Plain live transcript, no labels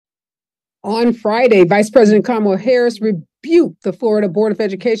On Friday, Vice President Kamala Harris rebuked the Florida Board of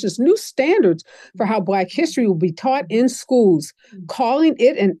Education's new standards for how Black history will be taught in schools, calling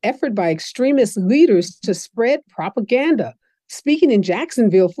it an effort by extremist leaders to spread propaganda. Speaking in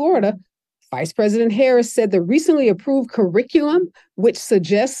Jacksonville, Florida, Vice President Harris said the recently approved curriculum, which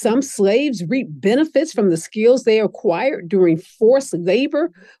suggests some slaves reap benefits from the skills they acquired during forced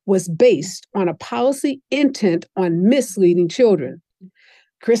labor, was based on a policy intent on misleading children.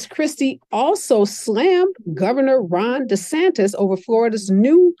 Chris Christie also slammed Governor Ron DeSantis over Florida's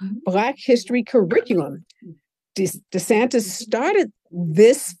new Black history curriculum. DeSantis started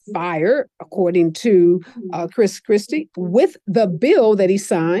this fire, according to Chris Christie, with the bill that he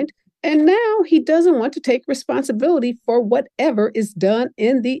signed, and now he doesn't want to take responsibility for whatever is done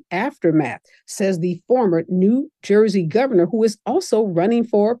in the aftermath, says the former New Jersey governor, who is also running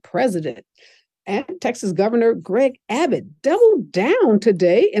for president. And Texas Governor Greg Abbott doubled down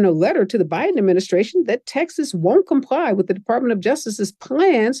today in a letter to the Biden administration that Texas won't comply with the Department of Justice's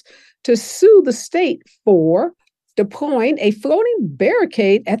plans to sue the state for deploying a floating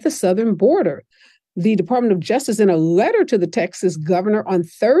barricade at the southern border. The Department of Justice, in a letter to the Texas governor on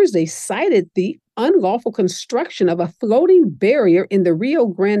Thursday, cited the unlawful construction of a floating barrier in the Rio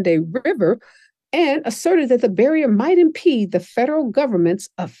Grande River and asserted that the barrier might impede the federal government's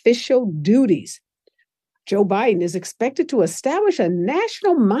official duties. Joe Biden is expected to establish a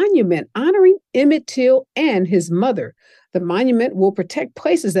national monument honoring Emmett Till and his mother. The monument will protect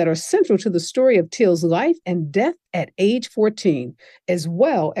places that are central to the story of Till's life and death at age 14, as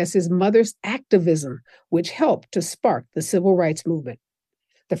well as his mother's activism, which helped to spark the civil rights movement.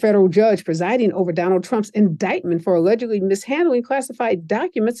 The federal judge presiding over Donald Trump's indictment for allegedly mishandling classified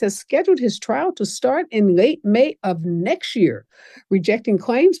documents has scheduled his trial to start in late May of next year, rejecting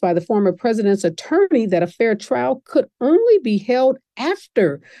claims by the former president's attorney that a fair trial could only be held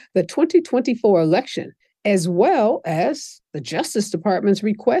after the 2024 election, as well as the Justice Department's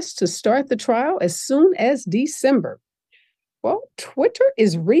request to start the trial as soon as December. Well, Twitter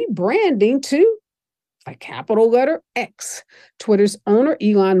is rebranding to a capital letter X. Twitter's owner,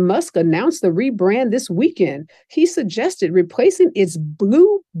 Elon Musk, announced the rebrand this weekend. He suggested replacing its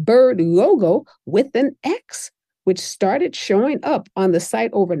blue bird logo with an X, which started showing up on the site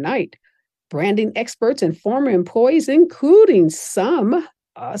overnight. Branding experts and former employees, including some,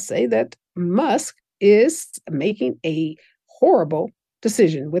 say that Musk is making a horrible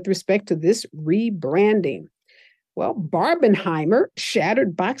decision with respect to this rebranding. Well, Barbenheimer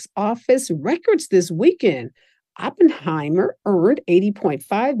shattered box office records this weekend. Oppenheimer earned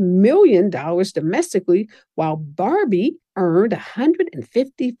 $80.5 million domestically, while Barbie earned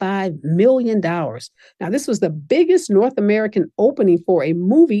 $155 million. Now, this was the biggest North American opening for a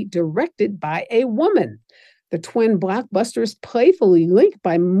movie directed by a woman. The twin blockbusters, playfully linked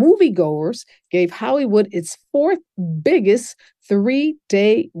by moviegoers, gave Hollywood its fourth biggest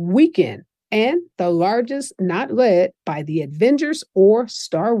three-day weekend, and the largest not led by the Avengers or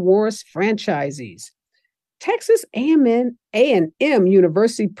Star Wars franchises. Texas A&M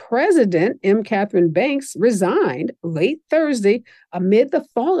University President M. Catherine Banks resigned late Thursday amid the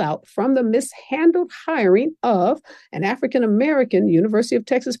fallout from the mishandled hiring of an African-American University of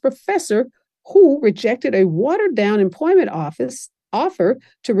Texas professor who rejected a watered-down employment offer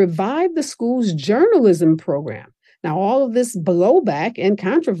to revive the school's journalism program. Now, all of this blowback and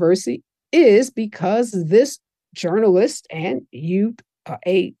controversy is because this journalist and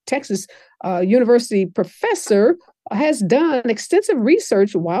a Texas university professor has done extensive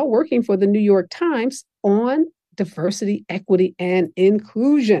research while working for the New York Times on diversity, equity, and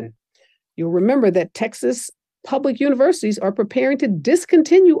inclusion. You'll remember that Texas public universities are preparing to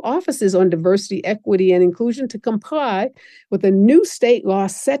discontinue offices on diversity, equity, and inclusion to comply with a new state law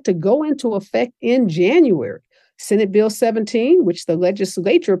set to go into effect in January. Senate Bill 17, which the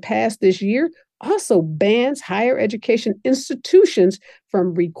legislature passed this year, also bans higher education institutions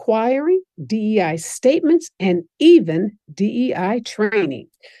from requiring DEI statements and even DEI training.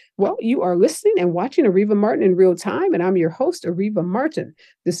 Well, you are listening and watching Areva Martin in real time, and I'm your host, Areva Martin.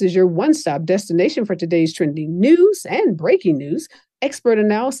 This is your one-stop destination for today's trending news and breaking news, expert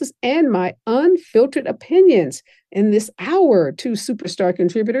analysis, and my unfiltered opinions. In this hour, two superstar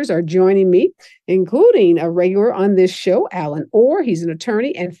contributors are joining me, including a regular on this show, Alan Orr. He's an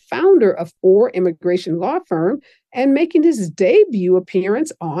attorney and founder of Orr Immigration Law Firm, and making his debut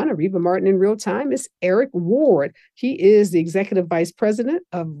appearance on Areva Martin in Real Time is Eric Ward. He is the executive vice president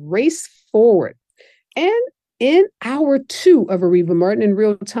of Race Forward. And in hour two of Areva Martin in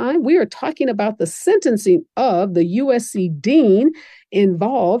Real Time, we are talking about the sentencing of the USC dean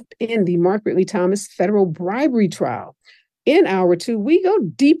involved in the Mark Ridley-Thomas federal bribery trial. In hour two, we go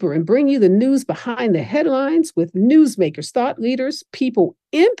deeper and bring you the news behind the headlines with newsmakers, thought leaders, people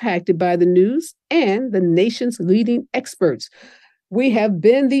impacted by the news, and the nation's leading experts. We have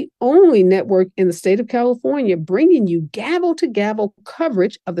been the only network in the state of California bringing you gavel to gavel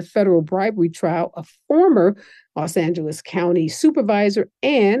coverage of the federal bribery trial of former Los Angeles County Supervisor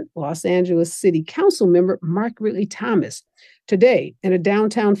and Los Angeles City Council member Mark Ridley-Thomas. Today, in a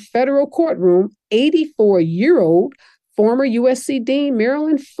downtown federal courtroom, 84-year-old former USC Dean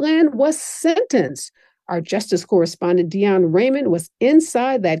Marilyn Flynn was sentenced. Our justice correspondent, Dion Raymond, was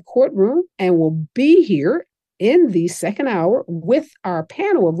inside that courtroom and will be here in the second hour with our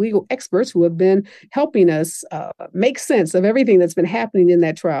panel of legal experts who have been helping us make sense of everything that's been happening in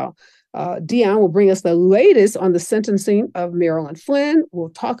that trial. Dion will bring us the latest on the sentencing of Marilyn Flynn. We'll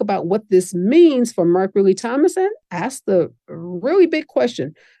talk about what this means for Mark Ridley-Thomas and ask the really big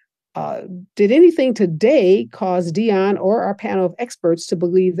question. Did anything today cause Dion or our panel of experts to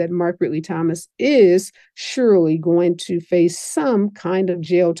believe that Mark Ridley-Thomas is surely going to face some kind of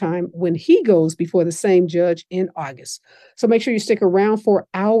jail time when he goes before the same judge in August? So make sure you stick around for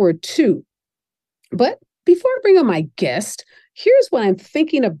hour two. But before I bring on my guest, here's what I'm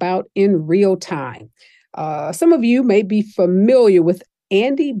thinking about in real time. Some of you may be familiar with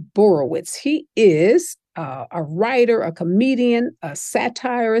Andy Borowitz. He is a writer, a comedian, a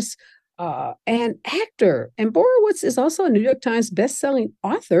satirist, and actor. And Borowitz is also a New York Times bestselling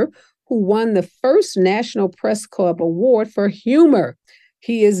author who won the first National Press Club Award for humor.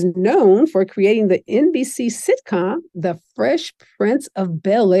 He is known for creating the NBC sitcom The Fresh Prince of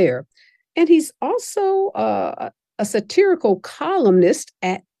Bel-Air. And he's also a satirical columnist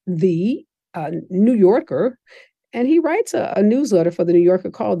at the New Yorker. And he writes a newsletter for the New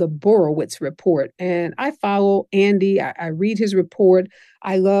Yorker called the Borowitz Report. And I follow Andy. I read his report.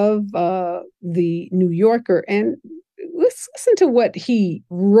 I love the New Yorker. And let's listen to what he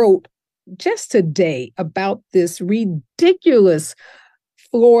wrote just today about this ridiculous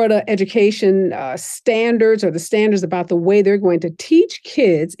Florida education standards, or the standards about the way they're going to teach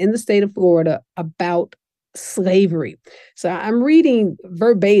kids in the state of Florida about slavery. So I'm reading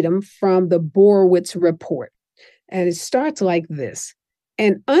verbatim from the Borowitz Report. And it starts like this.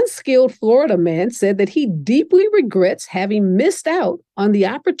 An unskilled Florida man said that he deeply regrets having missed out on the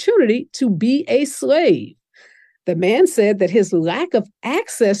opportunity to be a slave. The man said that his lack of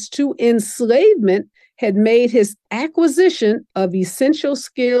access to enslavement had made his acquisition of essential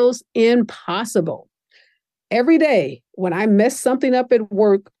skills impossible. Every day when I mess something up at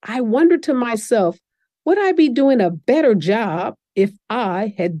work, I wonder to myself, would I be doing a better job if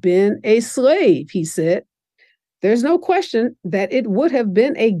I had been a slave, he said. There's no question that it would have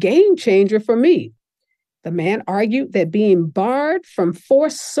been a game changer for me. The man argued that being barred from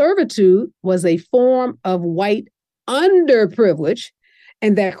forced servitude was a form of white underprivilege,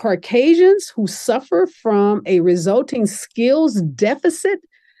 and that Caucasians who suffer from a resulting skills deficit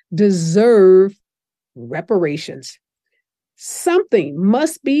deserve reparations. Something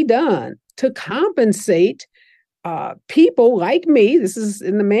must be done to compensate people like me, this is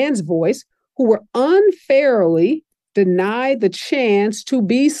in the man's voice, who were unfairly denied the chance to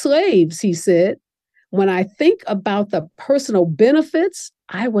be slaves, he said. When I think about the personal benefits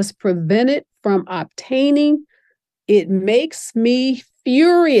I was prevented from obtaining, it makes me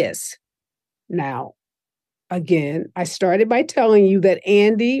furious. Now, again, I started by telling you that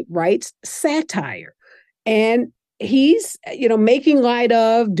Andy writes satire, and he's, making light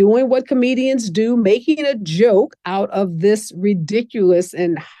of, doing what comedians do, making a joke out of this ridiculous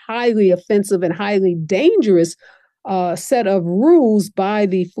and highly offensive and highly dangerous set of rules by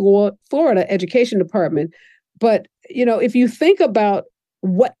the Florida Education Department. But, if you think about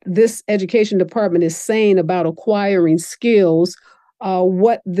what this education department is saying about acquiring skills,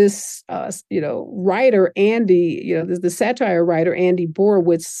 what this, writer, Andy, the satire writer, Andy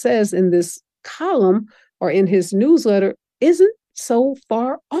Borowitz, says in this column or in his newsletter isn't so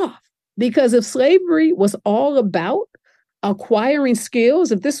far off. Because if slavery was all about acquiring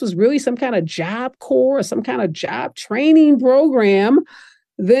skills, if this was really some kind of job corps or some kind of job training program,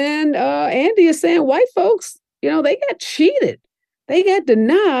 then Andy is saying white folks, they got cheated. They got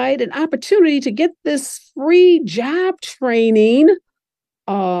denied an opportunity to get this free job training.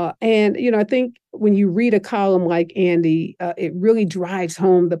 I think when you read a column like Andy, it really drives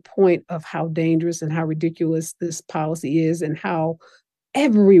home the point of how dangerous and how ridiculous this policy is, and how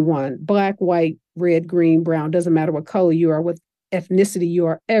everyone, black, white, red, green, brown, doesn't matter what color you are, what ethnicity you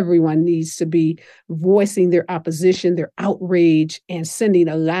are. Everyone needs to be voicing their opposition, their outrage, and sending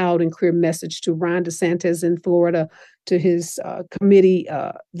a loud and clear message to Ron DeSantis in Florida, to his committee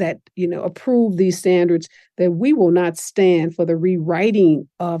that approved these standards, that we will not stand for the rewriting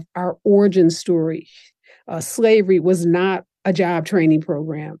of our origin story. Slavery was not a job training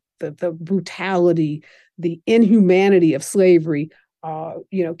program. The brutality, the inhumanity of slavery,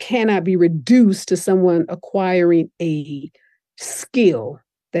 cannot be reduced to someone acquiring a skill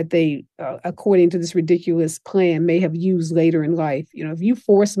that they, according to this ridiculous plan, may have used later in life. If you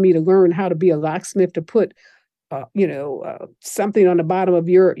force me to learn how to be a locksmith, to put something on the bottom of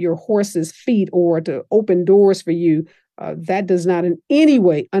your horse's feet, or to open doors for you, that does not in any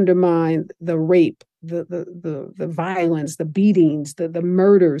way undermine the rape, the violence, the beatings, the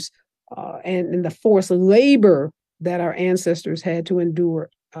murders, and the forced labor that our ancestors had to endure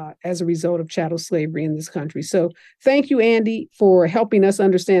as a result of chattel slavery in this country. So thank you, Andy, for helping us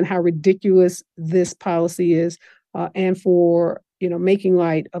understand how ridiculous this policy is, and for making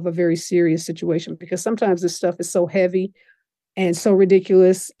light of a very serious situation, because sometimes this stuff is so heavy and so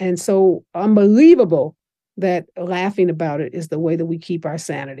ridiculous and so unbelievable that laughing about it is the way that we keep our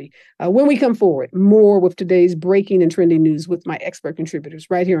sanity. When we come forward, more with today's breaking and trending news with my expert contributors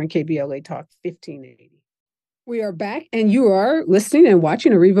right here on KBLA Talk 1580. We are back, and you are listening and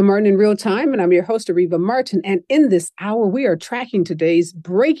watching Areva Martin in real time, and I'm your host, Areva Martin. And in this hour, we are tracking today's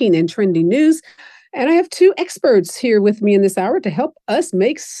breaking and trending news. And I have two experts here with me in this hour to help us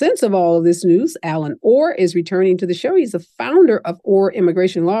make sense of all of this news. Alan Orr is returning to the show. He's the founder of Orr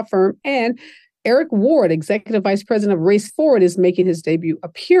Immigration Law Firm, and Eric Ward, Executive Vice President of Race Forward, is making his debut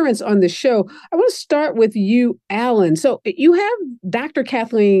appearance on the show. I want to start with you, Alan. So you have Dr.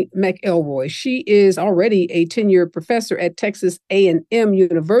 Kathleen McElroy. She is already a tenured professor at Texas A&M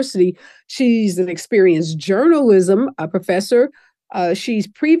University. She's an experienced journalism professor. She's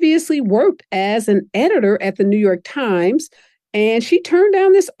previously worked as an editor at the New York Times, and she turned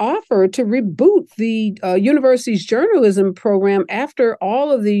down this offer to reboot the university's journalism program after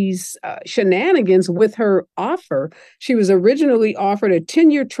all of these shenanigans with her offer. She was originally offered a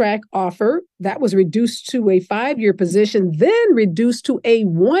 10-year track offer that was reduced to a 5-year position, then reduced to a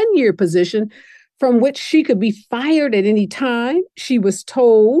 1-year position, from which she could be fired at any time. She was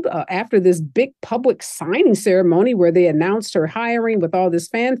told after this big public signing ceremony where they announced her hiring with all this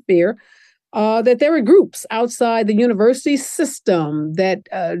fanfare, that there were groups outside the university system that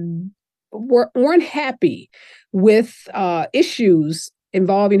weren't happy with issues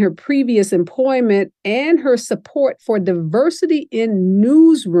involving her previous employment and her support for diversity in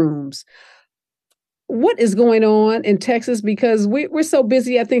newsrooms. What is going on in Texas? Because we're so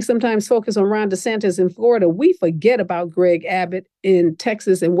busy, I think, sometimes focus on Ron DeSantis in Florida. We forget about Greg Abbott in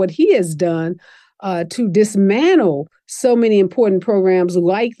Texas and what he has done to dismantle so many important programs,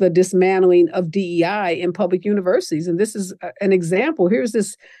 like the dismantling of DEI in public universities. And this is an example. Here's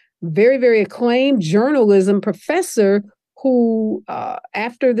this very, very acclaimed journalism professor who,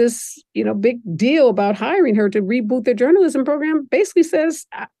 after this, big deal about hiring her to reboot their journalism program, basically says,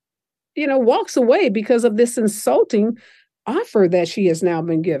 walks away because of this insulting offer that she has now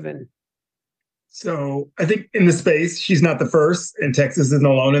been given. So I think in the space, she's not the first, and Texas isn't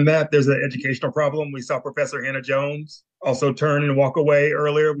alone in that. There's an educational problem. We saw Professor Hannah Jones also turn and walk away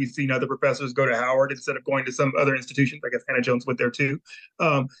earlier. We've seen other professors go to Howard instead of going to some other institutions. I guess Hannah Jones went there too.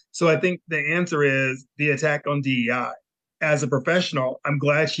 So I think the answer is the attack on DEI. As a professional, I'm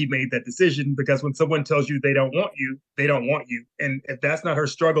glad she made that decision, because when someone tells you they don't want you, they don't want you. And if that's not her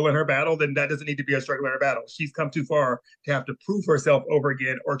struggle in her battle, then that doesn't need to be her struggle in her battle. She's come too far to have to prove herself over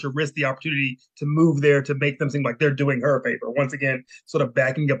again, or to risk the opportunity to move there to make them seem like they're doing her a favor. Once again, sort of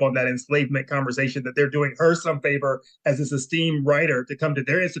backing up on that enslavement conversation, that they're doing her some favor as this esteemed writer to come to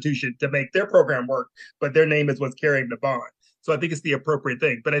their institution to make their program work, but their name is what's carrying the bond. So I think it's the appropriate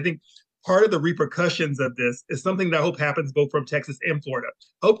thing. But I think part of the repercussions of this is something that I hope happens both from Texas and Florida.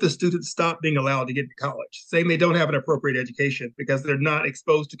 I hope the students stop being allowed to get to college, saying they don't have an appropriate education because they're not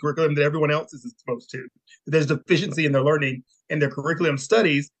exposed to curriculum that everyone else is exposed to. There's deficiency in their learning and their curriculum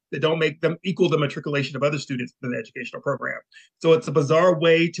studies that don't make them equal the matriculation of other students in the educational program. So it's a bizarre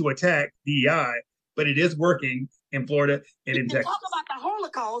way to attack DEI, but it is working in Florida and in Texas. Talk about the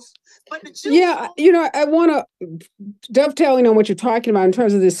Holocaust, but the Jews. Yeah, I want to dovetailing on what you're talking about in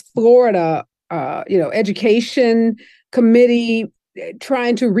terms of this Florida, education committee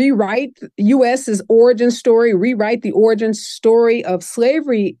trying to rewrite U.S.'s origin story, rewrite the origin story of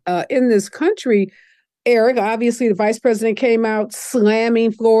slavery in this country. Eric, obviously, the vice president came out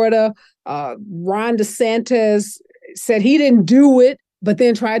slamming Florida. Ron DeSantis said he didn't do it, but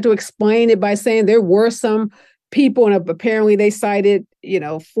then tried to explain it by saying there were some people, and apparently they cited,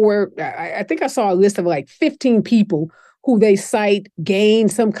 I think I saw a list of like 15 people who they cite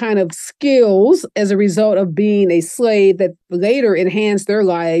gained some kind of skills as a result of being a slave that later enhanced their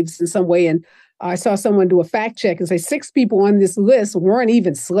lives in some way. And I saw someone do a fact check and say 6 people on this list weren't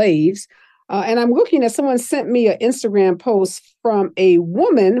even slaves. And I'm looking at, someone sent me an Instagram post from a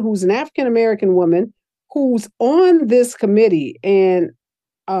woman who's an African-American woman who's on this committee. And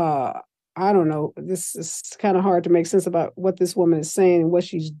I don't know, this is kind of hard to make sense about what this woman is saying and what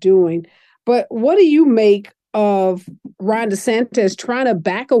she's doing. But what do you make of Ron DeSantis trying to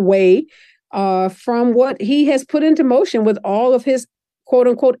back away from what he has put into motion with all of his quote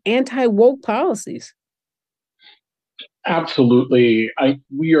unquote anti-woke policies? Absolutely.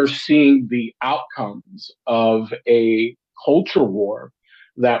 We are seeing the outcomes of a culture war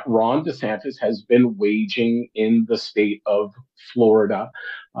that Ron DeSantis has been waging in the state of Florida.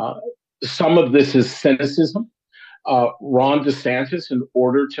 Some of this is cynicism. Ron DeSantis, in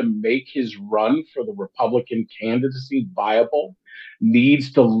order to make his run for the Republican candidacy viable,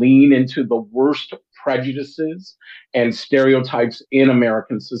 needs to lean into the worst prejudices and stereotypes in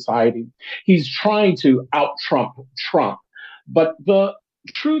American society. He's trying to out-Trump Trump. But the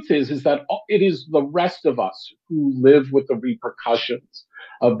truth is that it is the rest of us who live with the repercussions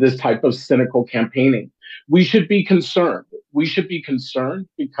of this type of cynical campaigning. We should be concerned. We should be concerned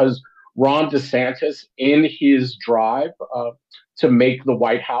because Ron DeSantis, in his drive to make the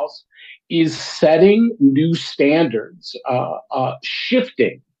White House, is setting new standards,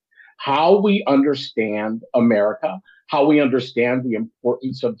 shifting how we understand America, how we understand the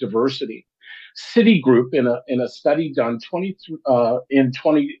importance of diversity. Citigroup, in a study done in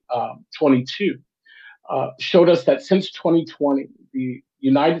 2022, showed us that since 2020, the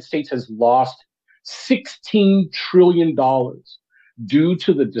United States has lost $16 trillion due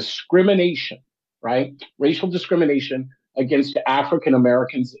to the discrimination, right? Racial discrimination against African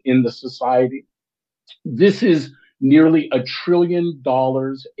Americans in the society. This is nearly $1 trillion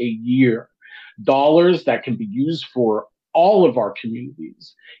a year, dollars that can be used for all of our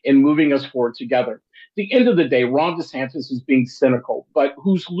communities in moving us forward together. At the end of the day, Ron DeSantis is being cynical, but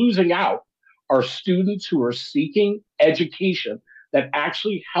who's losing out are students who are seeking education that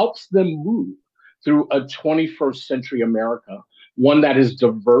actually helps them move through a 21st century America, one that is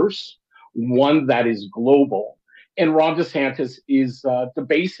diverse, one that is global. And Ron DeSantis is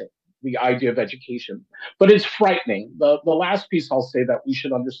debasing the idea of education. But it's frightening. The last piece I'll say that we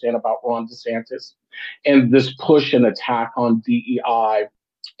should understand about Ron DeSantis and this push and attack on DEI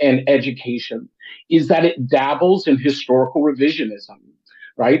and education is that it dabbles in historical revisionism,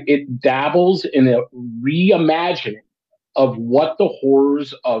 right? It dabbles in a reimagining of what the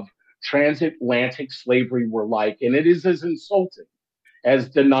horrors of transatlantic slavery were like. And it is as insulting as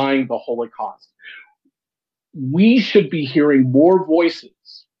denying the Holocaust. We should be hearing more voices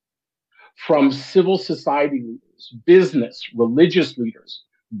from civil society leaders, business, religious leaders,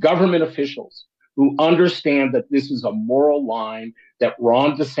 government officials who understand that this is a moral line that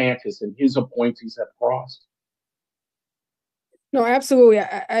Ron DeSantis and his appointees have crossed. No, absolutely.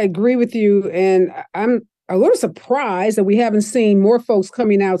 I agree with you. And I'm a little surprised that we haven't seen more folks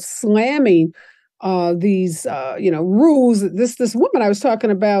coming out slamming these rules. This woman I was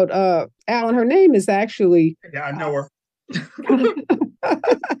talking about, Alan, her name is actually... Yeah, I know her.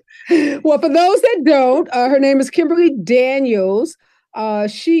 Well, for those that don't, her name is Kimberly Daniels.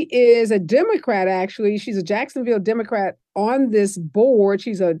 She is a Democrat, actually. She's a Jacksonville Democrat on this board.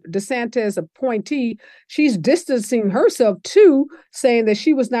 She's a DeSantis appointee. She's distancing herself too, saying that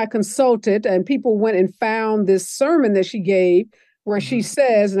she was not consulted, and people went and found this sermon that she gave where she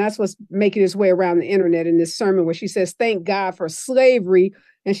says, and that's what's making its way around the internet in this sermon, where she says, thank God for slavery.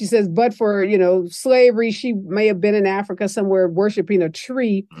 And she says, but for, slavery, she may have been in Africa somewhere worshiping a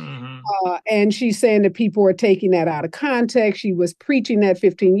tree. And she's saying that people are taking that out of context. She was preaching that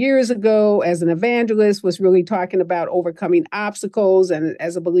 15 years ago as an evangelist, was really talking about overcoming obstacles and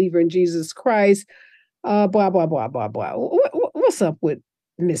as a believer in Jesus Christ, blah, blah, blah, blah, blah. What's up with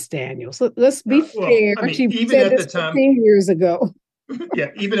Miss Daniels? Let's be fair. She said this 15 years ago. Yeah,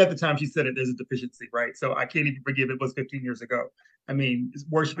 even at the time she said it, there's a deficiency, right? So I can't even forgive it was 15 years ago. I mean,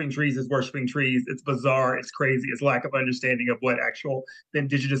 worshiping trees is worshiping trees. It's bizarre. It's crazy. It's lack of understanding of what actual the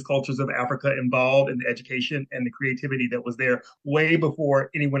indigenous cultures of Africa involved in the education and the creativity that was there way before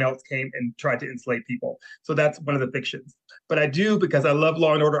anyone else came and tried to enslave people. So that's one of the fictions. But I do, because I love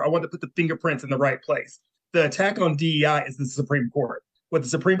Law and Order, I want to put the fingerprints in the right place. The attack on DEI is the Supreme Court. What the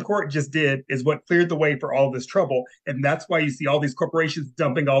Supreme Court just did is what cleared the way for all this trouble. And that's why you see all these corporations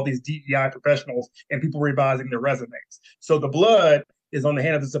dumping all these DEI professionals and people revising their resumes. So the blood is on the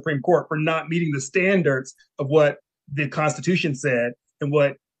hand of the Supreme Court for not meeting the standards of what the Constitution said and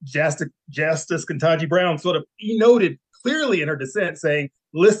what Justice Ketanji Brown sort of noted clearly in her dissent, saying,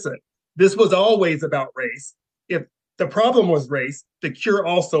 listen, this was always about race. If the problem was race, the cure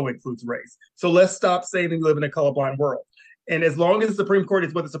also includes race. So let's stop saying we live in a colorblind world. And as long as the Supreme Court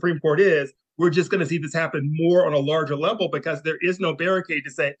is what the Supreme Court is, we're just going to see this happen more on a larger level, because there is no barricade to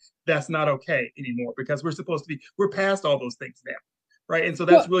say that's not okay anymore, because we're past all those things now, right? And so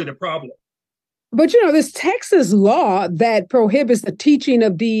that's really the problem. But, this Texas law that prohibits the teaching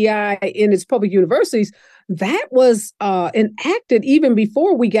of DEI in its public universities, that was enacted even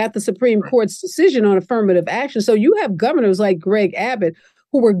before we got the Supreme Court's decision on affirmative action. So you have governors like Greg Abbott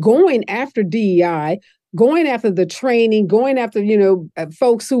who were going after DEI, going after the training, going after,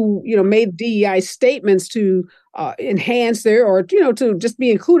 folks who, made DEI statements to enhance their, or, to just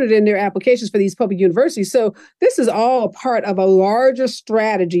be included in their applications for these public universities. So this is all part of a larger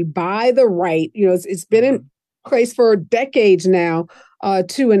strategy by the right. It's been in place for decades now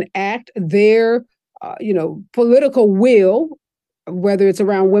to enact their, political will, whether it's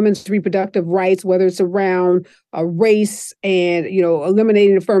around women's reproductive rights, whether it's around race and,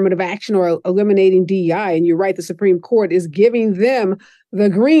 eliminating affirmative action or eliminating DEI. And you're right, the Supreme Court is giving them the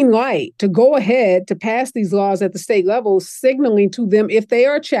green light to go ahead to pass these laws at the state level, signaling to them if they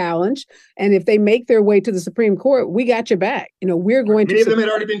are challenged and if they make their way to the Supreme Court, we got your back. We're going to. Many of them had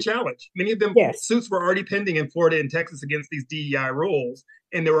already been challenged. Many of them, suits were already pending in Florida and Texas against these DEI rules.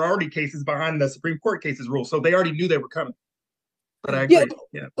 And there were already cases behind the Supreme Court cases rules. So they already knew they were coming. But I agree.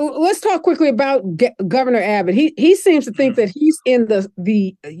 Yeah. Let's talk quickly about Governor Abbott. He seems to think that he's in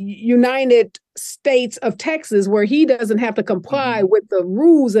the United States of Texas, where he doesn't have to comply with the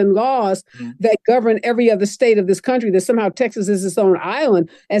rules and laws that govern every other state of this country, that somehow Texas is its own island,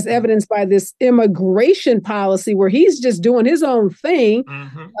 as evidenced by this immigration policy where he's just doing his own thing.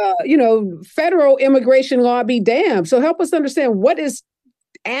 Federal immigration law be damned. So help us understand, what is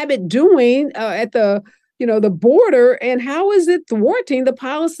Abbott doing at the border, and how is it thwarting the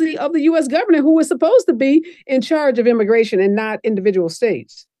policy of the U.S. governor, who is supposed to be in charge of immigration and not individual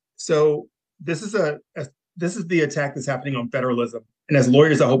states? So this is the attack that's happening on federalism. And as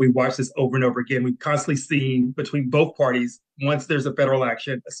lawyers, I hope we watch this over and over again. We've constantly seen between both parties, once there's a federal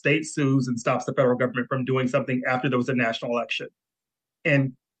action, a state sues and stops the federal government from doing something after there was a national election.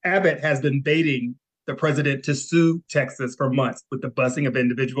 And Abbott has been baiting the president to sue Texas for months, with the busing of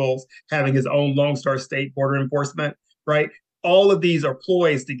individuals, having his own Lone Star State border enforcement, right? All of these are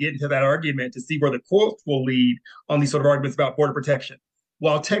ploys to get into that argument, to see where the courts will lead on these sort of arguments about border protection.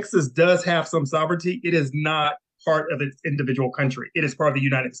 While Texas does have some sovereignty, it is not part of its individual country. It is part of the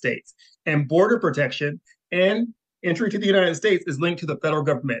United States. And border protection and entry to the United States is linked to the federal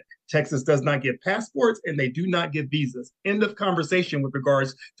government. Texas does not give passports, and they do not give visas. End of conversation with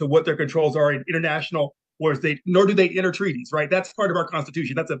regards to what their controls are in international, nor do they enter treaties, right? That's part of our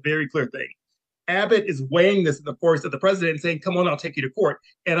Constitution. That's a very clear thing. Abbott is weighing this in the force of the president and saying, come on, I'll take you to court.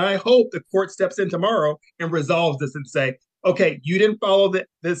 And I hope the court steps in tomorrow and resolves this and say, okay, you didn't follow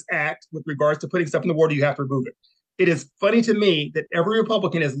this act with regards to putting stuff in the border, you have to remove it. It is funny to me that every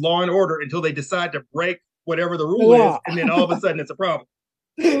Republican is law and order until they decide to break whatever the rule is, and then all of a sudden it's a problem.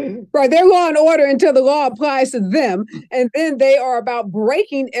 Right. They're law and order until the law applies to them. And then they are about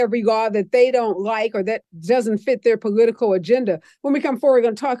breaking every law that they don't like or that doesn't fit their political agenda. When we come forward, we're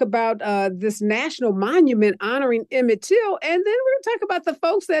going to talk about this national monument honoring Emmett Till. And then we're going to talk about the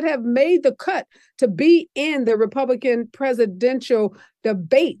folks that have made the cut to be in the Republican presidential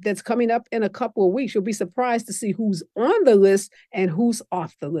debate that's coming up in a couple of weeks. You'll be surprised to see who's on the list and who's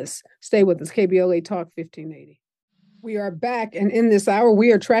off the list. Stay with us. KBLA Talk 1580. We are back, and in this hour,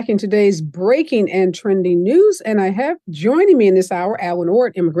 we are tracking today's breaking and trending news. And I have joining me in this hour, Alan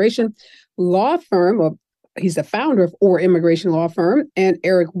Orr, immigration law firm. Well, he's the founder of Orr Immigration Law Firm, and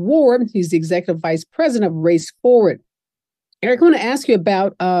Eric Ward. He's the executive vice president of Race Forward. Eric, I want to ask you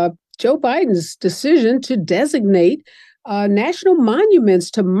about Joe Biden's decision to designate national monuments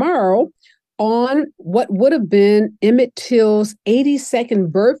tomorrow on what would have been Emmett Till's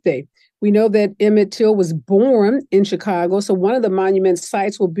 82nd birthday. We know that Emmett Till was born in Chicago, so one of the monument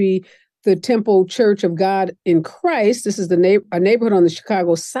sites will be the Temple Church of God in Christ. This is a neighborhood on the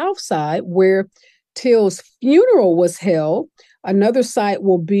Chicago South Side where Till's funeral was held. Another site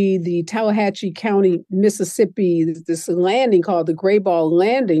will be the Tallahatchie County, Mississippi, this landing called the Gray Ball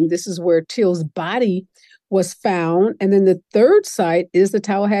Landing. This is where Till's body was found. And then the third site is the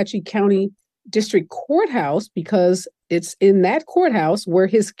Tallahatchie County District Courthouse, because it's in that courthouse where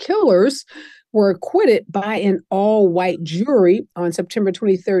his killers were acquitted by an all-white jury on September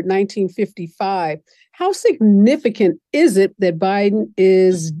 23rd, 1955. How significant is it that Biden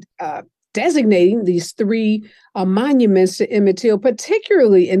is designating these three monuments to Emmett Till,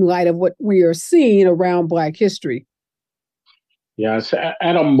 particularly in light of what we are seeing around Black history? Yes, at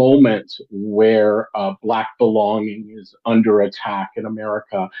a moment where Black belonging is under attack in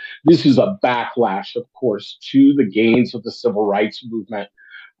America, this is a backlash, of course, to the gains of the civil rights movement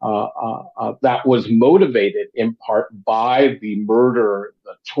that was motivated in part by the murder,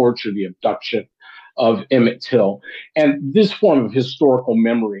 the torture, the abduction of Emmett Till. And this form of historical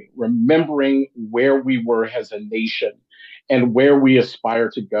memory, remembering where we were as a nation and where we aspire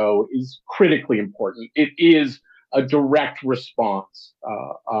to go, is critically important. It is a direct response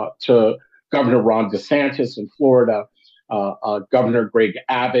to Governor Ron DeSantis in Florida, Governor Greg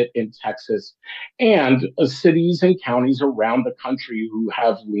Abbott in Texas, and cities and counties around the country who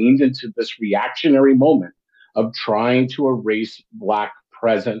have leaned into this reactionary moment of trying to erase Black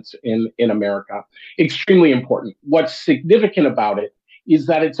presence in America. Extremely important. What's significant about it is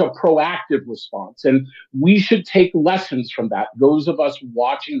that it's a proactive response, and we should take lessons from that. Those of us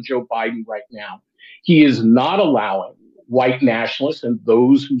watching Joe Biden right now, he is not allowing white nationalists and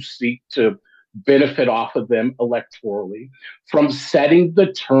those who seek to benefit off of them electorally from setting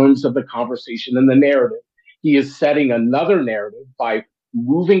the terms of the conversation and the narrative. He is setting another narrative by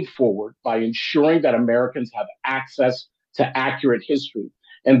moving forward, by ensuring that Americans have access to accurate history,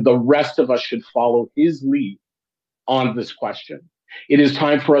 and the rest of us should follow his lead on this question. It is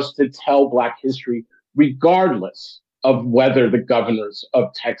time for us to tell Black history, regardless of whether the governors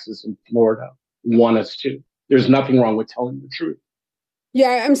of Texas and Florida want us to. There's nothing wrong with telling the truth.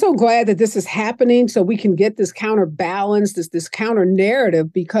 Yeah, I'm so glad that this is happening so we can get this counterbalance, this counter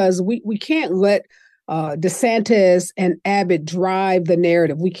narrative, because we can't let DeSantis and Abbott drive the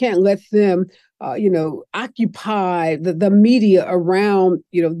narrative. We can't let them, occupy the media around,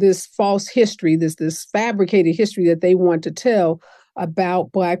 this false history, this fabricated history that they want to tell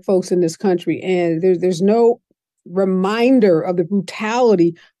about Black folks in this country. And there's no reminder of the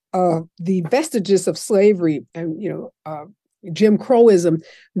brutality of the vestiges of slavery and, Jim Crowism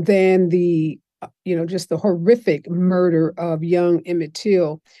than the, just the horrific murder of young Emmett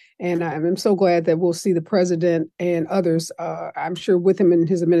Till. And I'm so glad that we'll see the president and others, I'm sure with him and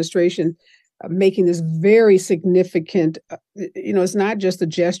his administration, making this very significant, it's not just a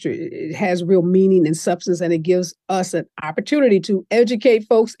gesture. It has real meaning and substance, and it gives us an opportunity to educate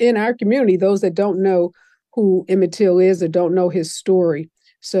folks in our community, those that don't know who Emmett Till is or don't know his story.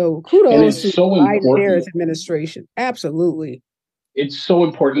 So kudos to the Biden-Harris administration. Absolutely. It's so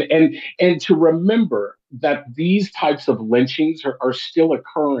important. And to remember that these types of lynchings are still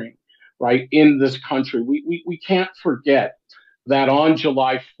occurring, right, in this country. We can't forget that on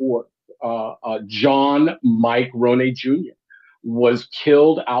July 4th, John Mike Roney Jr. was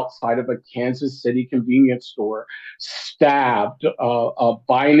killed outside of a Kansas City convenience store, stabbed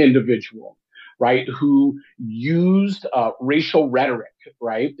by an individual, right, who used racial rhetoric,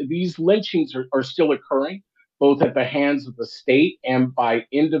 right? These lynchings are still occurring, both at the hands of the state and by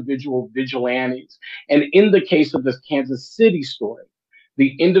individual vigilantes. And in the case of this Kansas City story,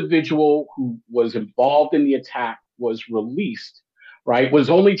 the individual who was involved in the attack was released, right, was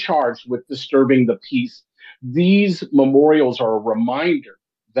only charged with disturbing the peace. These memorials are a reminder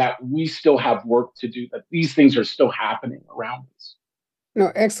that we still have work to do, that these things are still happening around us. No,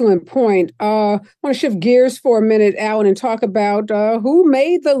 excellent point. I want to shift gears for a minute, Alan, and talk about who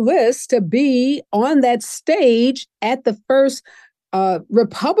made the list to be on that stage at the first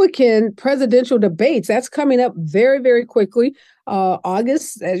Republican presidential debates. That's coming up very, very quickly.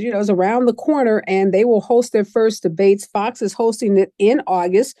 August, as you know, is around the corner, and they will host their first debates. Fox is hosting it in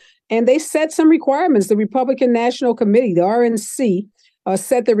August, and they set some requirements. The Republican National Committee, the RNC,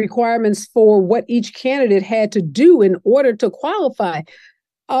 set the requirements for what each candidate had to do in order to qualify.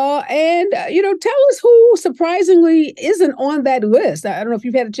 Tell us who surprisingly isn't on that list. I don't know if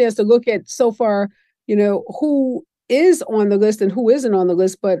you've had a chance to look at so far, who is on the list and who isn't on the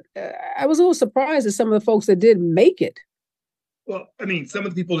list, but I was a little surprised at some of the folks that did make it. Well, I mean, some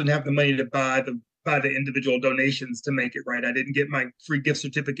of the people didn't have the money to buy the individual donations to make it, right? I didn't get my free gift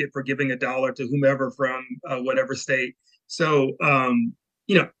certificate for giving $1 to whomever from whatever state. So,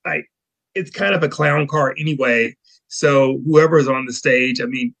 it's kind of a clown car anyway. So whoever is on the stage, I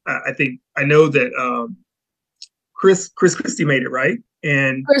mean, I know that Chris Christie made it, right?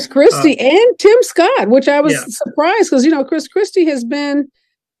 And Chris Christie and Tim Scott, which I was surprised because, Chris Christie has been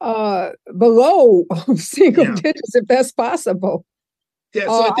below single digits, if that's possible. Yeah,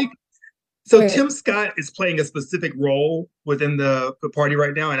 so I think Tim Scott is playing a specific role within the party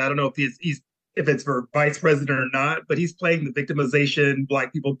right now, and I don't know if he's if it's for vice president or not, but he's playing the victimization,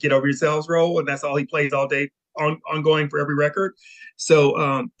 Black people get over yourselves role, and that's all he plays all day, ongoing for every record.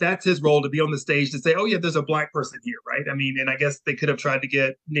 So that's his role, to be on the stage to say, oh yeah, there's a Black person here, right? I mean, and I guess they could have tried to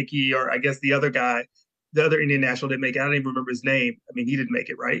get Nikki, or I guess the other guy, the other Indian national didn't make it. I don't even remember his name. I mean, he didn't make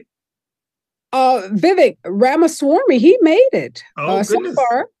it, right? Vivek Ramaswamy, he made it. Oh, so goodness.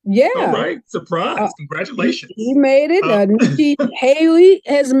 far. Yeah. All right. Surprise. Congratulations. He made it. Nikki Haley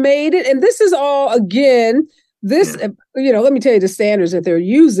has made it. And this is all, again, let me tell you the standards that they're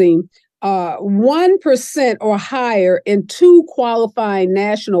using. 1% or higher in 2 qualifying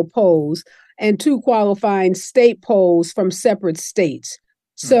national polls and 2 qualifying state polls from separate states.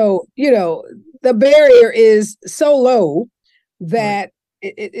 So, the barrier is so low that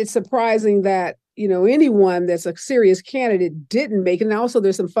it's surprising that, anyone that's a serious candidate didn't make it. And also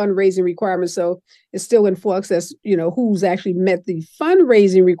there's some fundraising requirements. So it's still in flux as, who's actually met the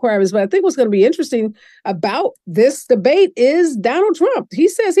fundraising requirements. But I think what's going to be interesting about this debate is Donald Trump. He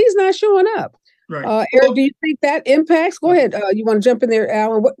says he's not showing up. Right. Eric, do you think that impacts? Go ahead. You want to jump in there,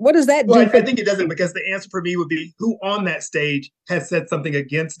 Alan? What does that do? I think it doesn't, because the answer for me would be, who on that stage has said something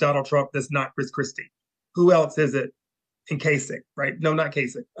against Donald Trump that's not Chris Christie? Who else is it in Kasich, right? No, not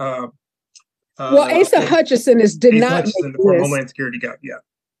Kasich. Asa Hutchinson did not make the former Homeland Security guy. Yeah.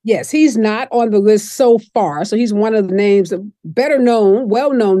 Yes, he's not on the list so far. So he's one of the names, better known,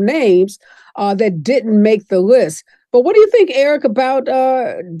 well-known names that didn't make the list. But what do you think, Eric, about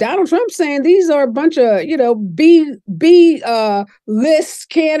Donald Trump saying these are a bunch of, B list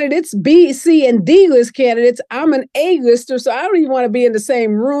candidates, B, C, and D list candidates? I'm an A lister, so I don't even want to be in the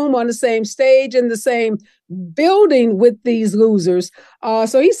same room, on the same stage, in the same building with these losers.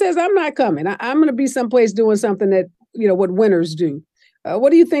 So he says, I'm not coming. I'm going to be someplace doing something that, what winners do.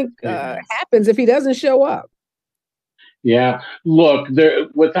 What do you think happens if he doesn't show up? Yeah, look,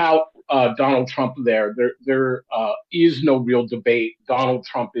 without Donald Trump there is no real debate. Donald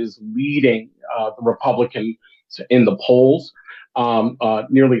Trump is leading the Republicans in the polls.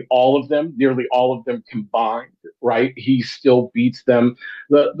 Nearly all of them combined, right? He still beats them.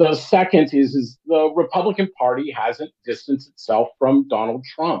 The second is the Republican Party hasn't distanced itself from Donald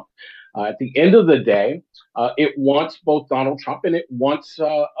Trump. At the end of the day, it wants both Donald Trump and it wants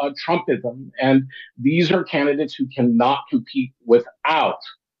Trumpism. And these are candidates who cannot compete without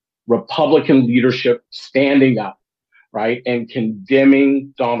Republican leadership standing up, right, and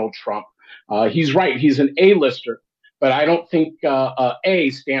condemning Donald Trump. He's right. He's an A-lister. But I don't think A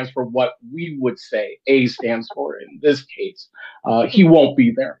stands for what we would say A stands for in this case. He won't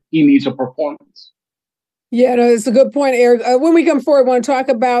be there. He needs a performance. Yeah, no, it's a good point, Eric. When we come forward, I want to talk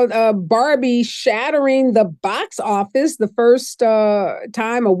about Barbie shattering the box office. The first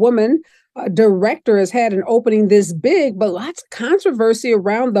time a woman director has had an opening this big, but lots of controversy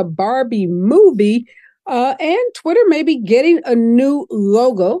around the Barbie movie. And Twitter may be getting a new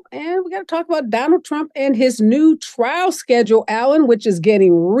logo. And we got to talk about Donald Trump and his new trial schedule, Alan, which is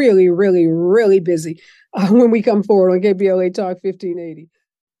getting really, really, really busy when we come forward on KBLA Talk 1580.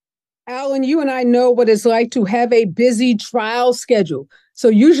 Alan, you and I know what it's like to have a busy trial schedule. So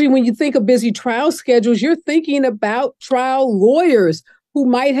usually when you think of busy trial schedules, you're thinking about trial lawyers who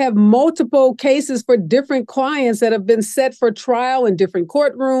might have multiple cases for different clients that have been set for trial in different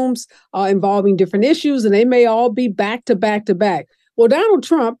courtrooms involving different issues, and they may all be back to back to back. Well, Donald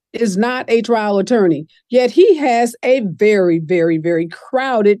Trump is not a trial attorney, yet he has a very, very, very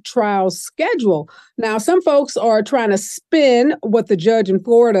crowded trial schedule. Now, some folks are trying to spin what the judge in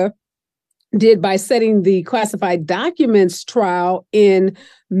Florida did by setting the classified documents trial in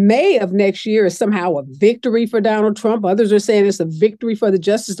May of next year as somehow a victory for Donald Trump. Others are saying it's a victory for the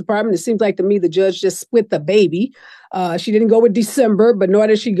Justice Department. It seems like to me the judge just split the baby. She didn't go with December, but nor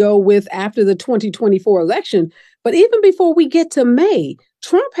did she go with after the 2024 election. But even before we get to May,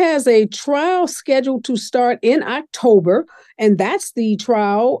 Trump has a trial scheduled to start in October, and that's the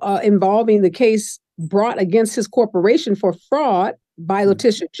trial involving the case brought against his corporation for fraud by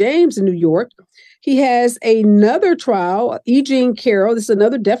Letitia James in New York. He has another trial, E. Jean Carroll. This is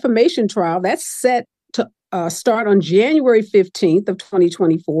another defamation trial that's set to start on January 15th of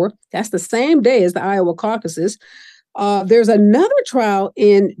 2024. That's the same day as the Iowa caucuses. There's another trial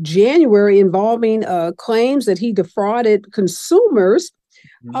in January involving claims that he defrauded consumers.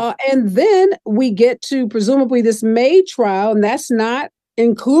 And then we get to presumably this May trial, and that's not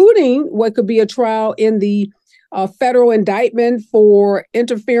including what could be a trial in the federal indictment for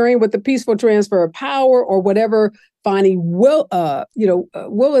interfering with the peaceful transfer of power or whatever finding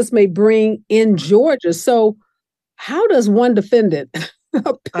Willis may bring in Georgia. So how does one defendant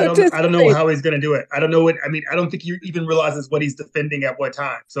I don't know how he's going to do it. I don't know what, I mean, I don't think he even realizes what he's defending at what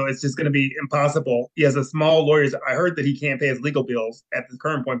time. So it's just going to be impossible. He has a small lawyers. I heard that he can't pay his legal bills at the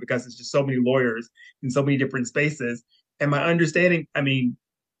current point because it's just so many lawyers in so many different spaces. And my understanding, I mean,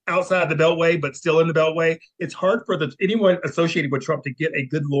 outside the Beltway, but still in the Beltway, it's hard for anyone associated with Trump to get a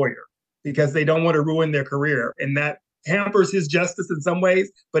good lawyer because they don't want to ruin their career. And that hampers his justice in some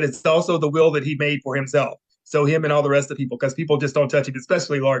ways, but it's also the will that he made for himself. So him and all the rest of the people, because people just don't touch it,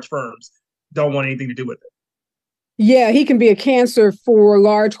 especially large firms, don't want anything to do with it. Yeah, he can be a cancer for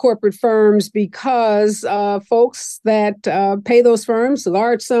large corporate firms because folks that pay those firms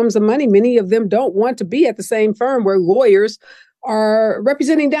large sums of money, many of them don't want to be at the same firm where lawyers are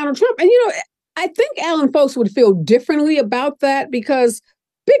representing Donald Trump. And, I think Alan folks would feel differently about that because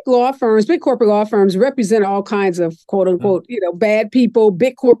big law firms, big corporate law firms represent all kinds of quote unquote, bad people,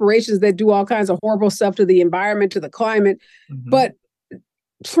 big corporations that do all kinds of horrible stuff to the environment, to the climate. Mm-hmm. But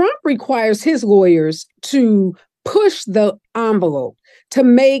Trump requires his lawyers to push the envelope, to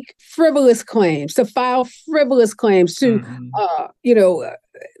make frivolous claims, to file frivolous claims, to,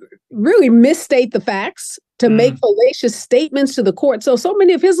 really misstate the facts, to make fallacious statements to the court. So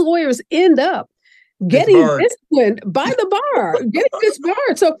many of his lawyers end up getting disciplined by the bar, getting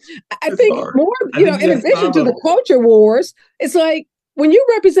disbarred. So I think more, in addition to the culture wars, it's like when you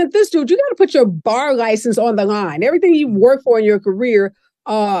represent this dude, you got to put your bar license on the line. Everything you work for in your career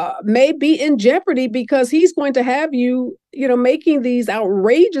may be in jeopardy because he's going to have you, making these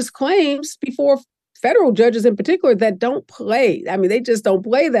outrageous claims before federal judges in particular that don't play. I mean, they just don't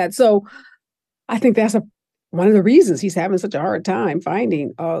play that. So I think that's one of the reasons he's having such a hard time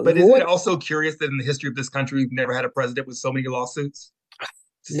finding. But isn't it also curious that in the history of this country, we've never had a president with so many lawsuits?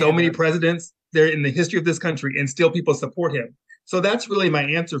 So many presidents there in the history of this country, and still people support him. So that's really my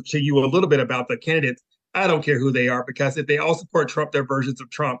answer to you a little bit about the candidates. I don't care who they are, because if they all support Trump, they're versions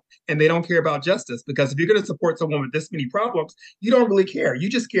of Trump, and they don't care about justice. Because if you're going to support someone with this many problems, you don't really care. You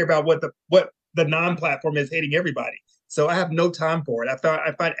just care about what the non-platform is hating everybody. So I have no time for it.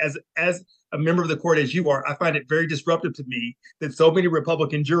 I find as a member of the court as you are, I find it very disruptive to me that so many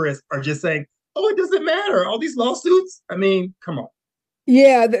Republican jurists are just saying, "Oh, it doesn't matter. All these lawsuits." I mean, come on.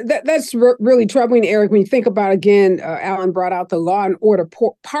 Yeah, that's really troubling, Eric. When you think about, again, Alan brought out the Law and Order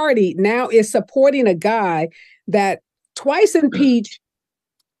Party now is supporting a guy that twice impeached,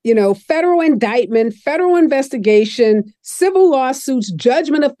 federal indictment, federal investigation, civil lawsuits,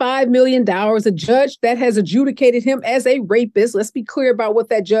 judgment of $5 million, a judge that has adjudicated him as a rapist. Let's be clear about what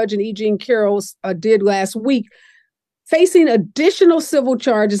that judge and E. Jean Carroll did last week, facing additional civil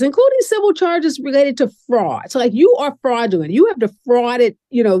charges, including civil charges related to fraud. So like, you are fraudulent. You have defrauded,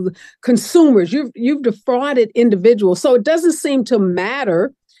 consumers. You've defrauded individuals. So it doesn't seem to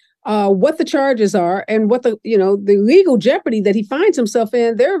matter what the charges are and what the legal jeopardy that he finds himself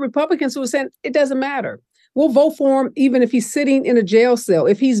in. There are Republicans who are saying it doesn't matter. We'll vote for him even if he's sitting in a jail cell,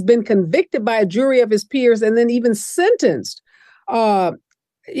 if he's been convicted by a jury of his peers and then even sentenced.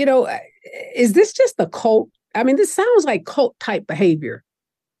 Is this just a cult? I mean, this sounds like cult type behavior.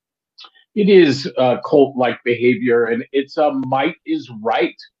 It is cult-like behavior, and it's a might is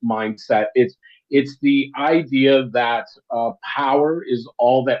right mindset. It's the idea that power is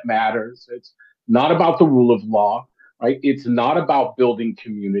all that matters. It's not about the rule of law, right? It's not about building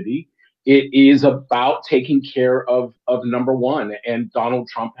community. It is about taking care of number one. And Donald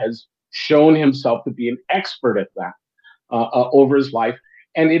Trump has shown himself to be an expert at that over his life.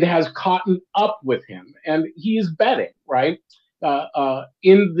 And it has caught up with him. And he is betting, right?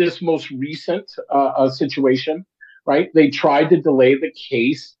 In this most recent situation, right? They tried to delay the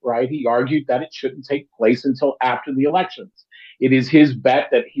case, right? He argued that it shouldn't take place until after the elections. It is his bet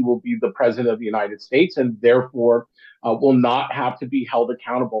that he will be the president of the United States and therefore will not have to be held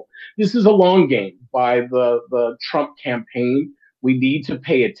accountable. This is a long game by the Trump campaign. We need to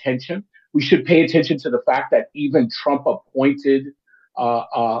pay attention. We should pay attention to the fact that even Trump appointed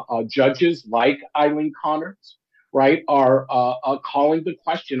judges like Eileen Connors, right, are calling the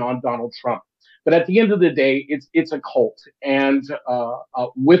question on Donald Trump. But at the end of the day, it's a cult. And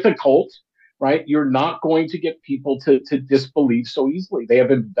with a cult, right, you're not going to get people to disbelieve so easily. They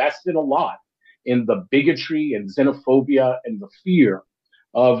have invested a lot in the bigotry and xenophobia and the fear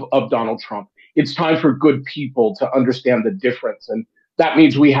of Donald Trump. It's time for good people to understand the difference. And that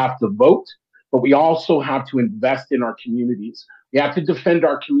means we have to vote, but we also have to invest in our communities. We have to defend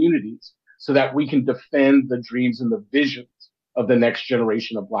our communities so that we can defend the dreams and the visions of the next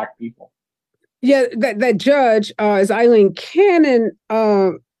generation of Black people. Yeah, that judge is Eileen Cannon,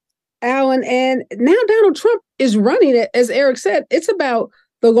 Alan, and now Donald Trump is running it. As Eric said, it's about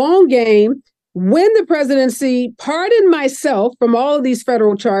the long game. win the presidency, pardon myself from all of these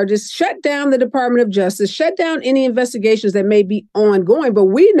federal charges, shut down the Department of Justice, shut down any investigations that may be ongoing. But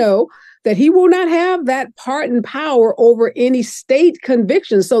we know that he will not have that pardon power over any state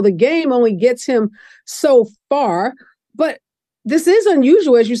convictions. So the game only gets him so far. But this is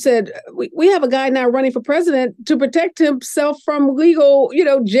unusual, as you said. We have a guy now running for president to protect himself from legal,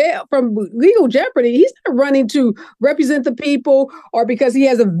 jail, from legal jeopardy. He's not running to represent the people or because he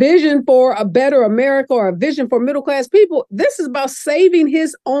has a vision for a better America or a vision for middle class people. This is about saving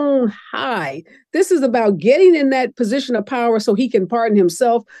his own hide. This is about getting in that position of power so he can pardon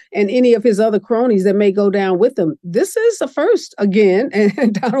himself and any of his other cronies that may go down with him. This is a first again,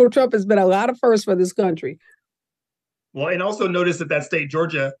 and Donald Trump has been a lot of firsts for this country. Well, and also notice that state,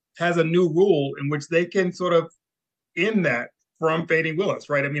 Georgia, has a new rule in which they can sort of end that from Fani Willis,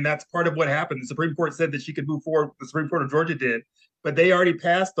 right? I mean, that's part of what happened. The Supreme Court said that she could move forward. The Supreme Court of Georgia did, but they already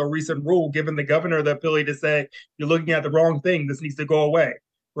passed a recent rule giving the governor the ability to say, you're looking at the wrong thing. This needs to go away,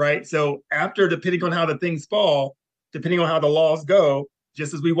 right? So after, depending on how the things fall, depending on how the laws go,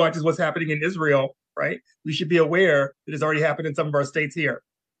 just as we watch what's happening in Israel, right? We should be aware that it's already happened in some of our states here.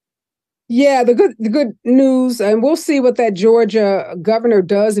 Yeah, the good news, and we'll see what that Georgia governor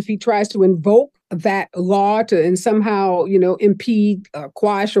does if he tries to invoke that law to and somehow, impede,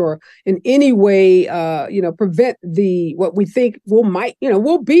 quash, or in any way, prevent what we think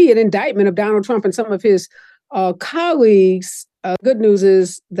will be an indictment of Donald Trump and some of his colleagues. Good news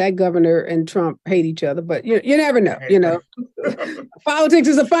is that governor and Trump hate each other, but you never know. Politics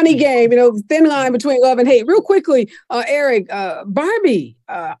is a funny game, thin line between love and hate. Real quickly, Eric, Barbie,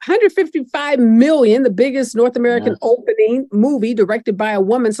 $155 million, the biggest North American opening movie directed by a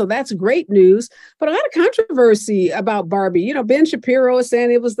woman. So that's great news. But a lot of controversy about Barbie. Ben Shapiro is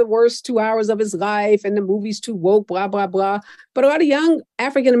saying it was the worst 2 hours of his life and the movie's too woke, blah, blah, blah. But a lot of young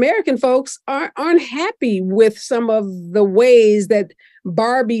African-American folks aren't happy with some of the ways that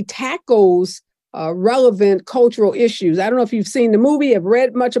Barbie tackles relevant cultural issues. I don't know if you've seen the movie, have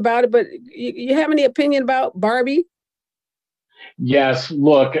read much about it, but you have any opinion about Barbie? Yes,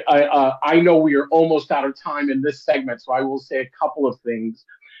 look, I know we are almost out of time in this segment, so I will say a couple of things.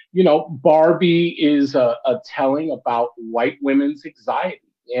 Barbie is a telling about white women's anxiety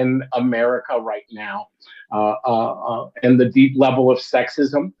in America right now, and the deep level of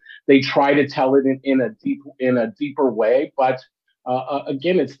sexism. They try to tell it in a deeper way, but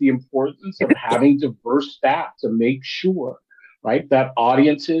again, it's the importance of having diverse staff to make sure, right, that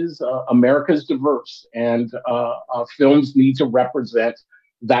audiences, America's diverse, and films need to represent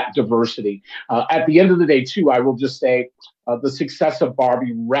that diversity. At the end of the day, too, I will just say the success of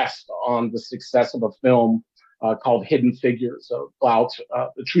Barbie rests on the success of a film called Hidden Figures, about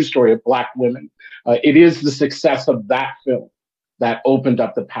the true story of Black women. It is the success of that film that opened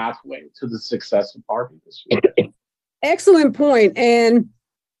up the pathway to the success of Barbie this year. Excellent point. And,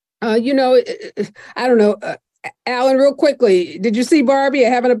 I don't know, Alan, real quickly, did you see Barbie? I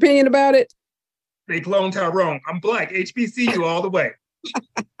have an opinion about it. They cloned Tyrone. I'm Black. HBCU all the way.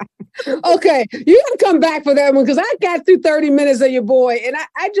 Okay, you can come back for that one because I got through 30 minutes of your boy and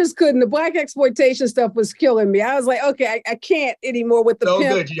I just couldn't. The Black exploitation stuff was killing me. I was like, okay, I can't anymore with the so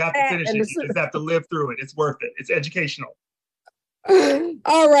pimp. Good. You have to finish it. You just have to live through it. It's worth it. It's educational.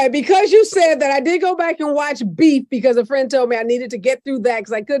 All right, because you said that, I did go back and watch Beef because a friend told me I needed to get through that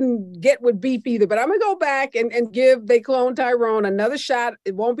because I couldn't get with Beef either. But I'm going to go back and give They Clone Tyrone another shot.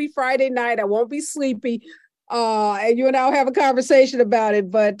 It won't be Friday night. I won't be sleepy. And you and I will have a conversation about it.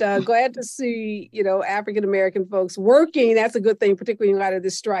 But glad to see, African-American folks working. That's a good thing, particularly in light of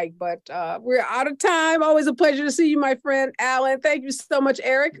this strike. But we're out of time. Always a pleasure to see you, my friend, Alan. Thank you so much,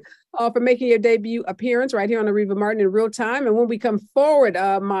 Eric, for making your debut appearance right here on Areva Martin in real time. And when we come forward,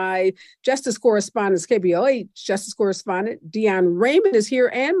 my justice correspondent, KBLA justice correspondent, Dion Raymond is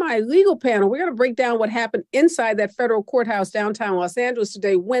here, and my legal panel. We're going to break down what happened inside that federal courthouse downtown Los Angeles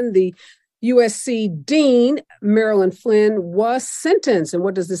today when the USC Dean, Marilyn Flynn, was sentenced. And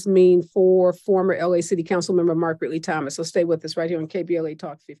what does this mean for former LA City Council member Mark Ridley-Thomas? So stay with us right here on KBLA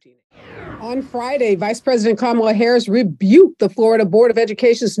Talk 15. On Friday, Vice President Kamala Harris rebuked the Florida Board of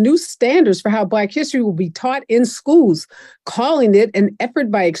Education's new standards for how Black history will be taught in schools, calling it an effort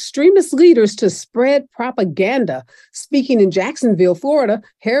by extremist leaders to spread propaganda. Speaking in Jacksonville, Florida,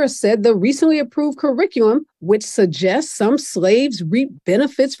 Harris said the recently approved curriculum, which suggests some slaves reap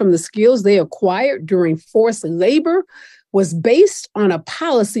benefits from the skills they acquired during forced labor, was based on a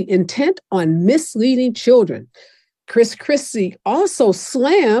policy intent on misleading children. Chris Christie also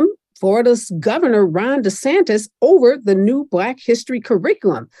slammed Florida's Governor Ron DeSantis over the new Black history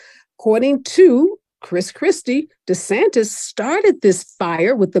curriculum. According to Chris Christie, DeSantis started this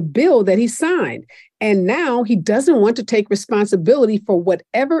fire with the bill that he signed. And now he doesn't want to take responsibility for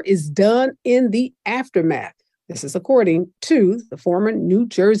whatever is done in the aftermath. This is according to the former New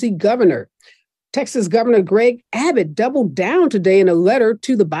Jersey governor. Texas Governor Greg Abbott doubled down today in a letter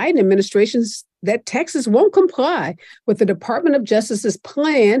to the Biden administration that Texas won't comply with the Department of Justice's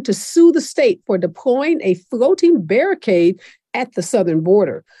plan to sue the state for deploying a floating barricade at the southern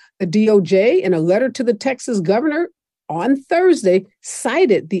border. The DOJ, in a letter to the Texas governor on Thursday,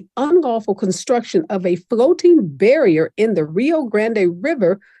 cited the unlawful construction of a floating barrier in the Rio Grande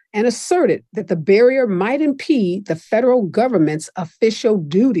River and asserted that the barrier might impede the federal government's official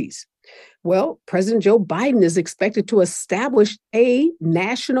duties. Well, President Joe Biden is expected to establish a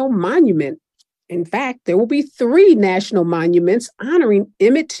national monument. In fact, there will be 3 national monuments honoring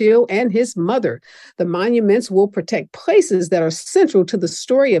Emmett Till and his mother. The monuments will protect places that are central to the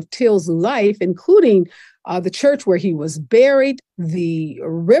story of Till's life, including the church where he was buried, the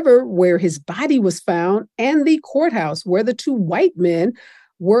river where his body was found, and the courthouse where the 2 white men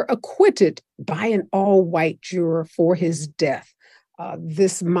were acquitted by an all-white juror for his death.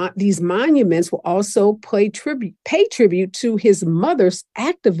 These monuments will also pay tribute to his mother's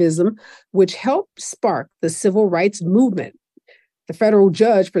activism, which helped spark the civil rights movement. The federal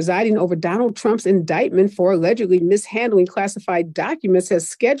judge presiding over Donald Trump's indictment for allegedly mishandling classified documents has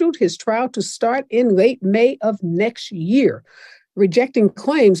scheduled his trial to start in late May of next year, rejecting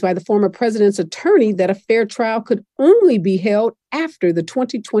claims by the former president's attorney that a fair trial could only be held after the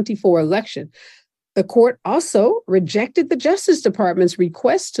 2024 election. The court also rejected the Justice Department's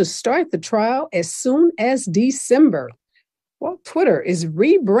request to start the trial as soon as December. Well, Twitter is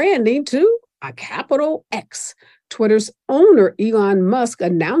rebranding to a capital X. Twitter's owner, Elon Musk,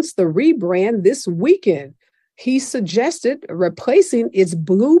 announced the rebrand this weekend. He suggested replacing its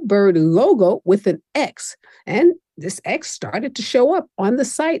Bluebird logo with an X, and this X started to show up on the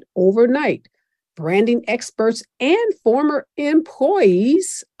site overnight. Branding experts and former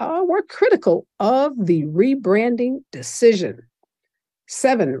employees were critical of the rebranding decision.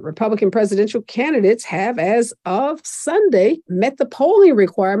 7 Republican presidential candidates have, as of Sunday, met the polling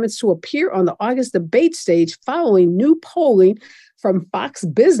requirements to appear on the August debate stage following new polling from Fox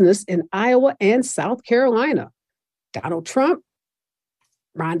Business in Iowa and South Carolina. Donald Trump,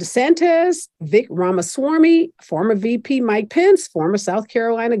 Ron DeSantis, Vic Ramaswamy, former VP Mike Pence, former South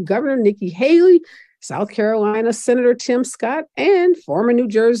Carolina Governor Nikki Haley, South Carolina Senator Tim Scott, and former New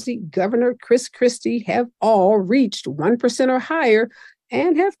Jersey Governor Chris Christie have all reached 1% or higher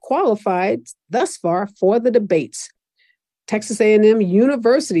and have qualified thus far for the debates. Texas A&M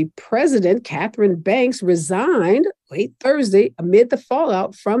University President Catherine Banks resigned late Thursday amid the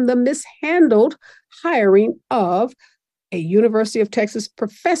fallout from the mishandled hiring of a University of Texas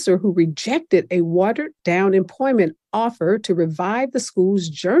professor who rejected a watered-down employment offer to revive the school's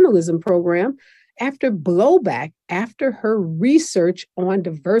journalism program after blowback after her research on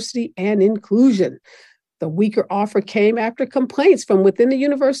diversity and inclusion. The weaker offer came after complaints from within the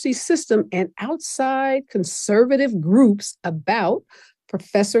university system and outside conservative groups about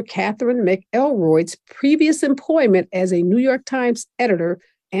Professor Catherine McElroy's previous employment as a New York Times editor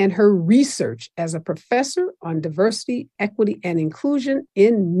and her research as a professor on diversity, equity, and inclusion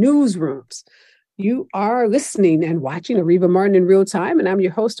in newsrooms. You are listening and watching Areva Martin in real time, and I'm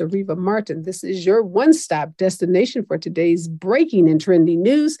your host, Areva Martin. This is your one-stop destination for today's breaking and trending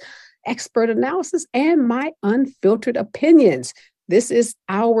news, expert analysis, and my unfiltered opinions. This is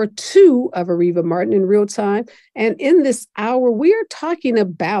hour 2 of Areva Martin in real time. And in this hour, we are talking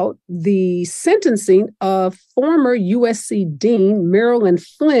about the sentencing of former USC Dean Marilyn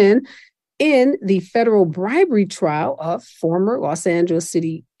Flynn in the federal bribery trial of former Los Angeles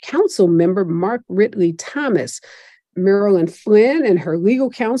City Council member Mark Ridley-Thomas. Marilyn Flynn and her legal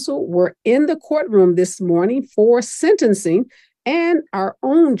counsel were in the courtroom this morning for sentencing, and our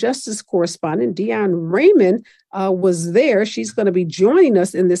own justice correspondent, Dion Raymond, was there. She's going to be joining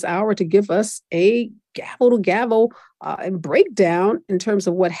us in this hour to give us a gavel-to-gavel and breakdown in terms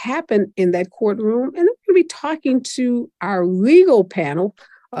of what happened in that courtroom. And then we're going to be talking to our legal panel,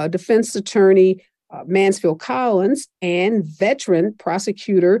 defense attorney Mansfield Collins and veteran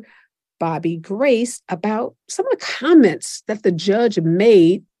prosecutor Bobby Grace, about some of the comments that the judge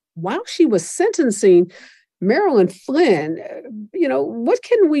made while she was sentencing Marilyn Flynn. What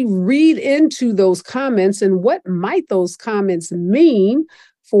can we read into those comments, and what might those comments mean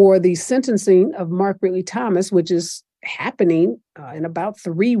for the sentencing of Mark Ridley-Thomas, which is happening in about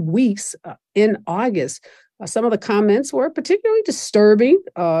 3 weeks in August? Some of the comments were particularly disturbing.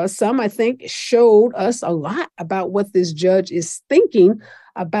 Some, I think, showed us a lot about what this judge is thinking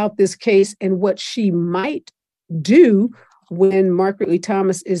about this case and what she might do when Mark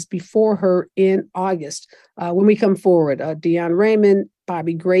Ridley-Thomas is before her in August. When we come forward, Dion, Raymond,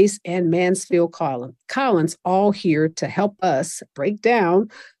 Bobby Grace, and Mansfield Collins all here to help us break down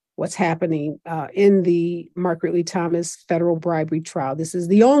what's happening in the Mark Ridley-Thomas federal bribery trial. This is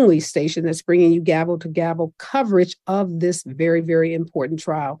the only station that's bringing you gavel-to-gavel coverage of this very, very important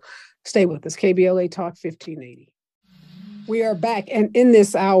trial. Stay with us. KBLA Talk 1580. We are back, and in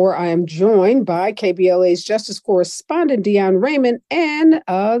this hour, I am joined by KBLA's Justice Correspondent, Dion Raymond, and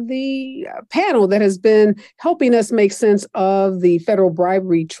the panel that has been helping us make sense of the federal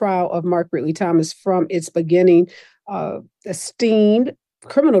bribery trial of Mark Ridley-Thomas from its beginning. Esteemed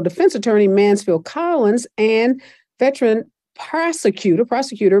criminal defense attorney Mansfield Collins and veteran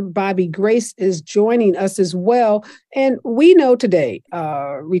prosecutor Bobby Grace is joining us as well. And we know today,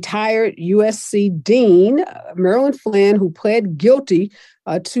 retired USC Dean Marilyn Flynn, who pled guilty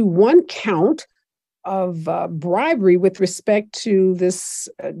to one count of bribery with respect to this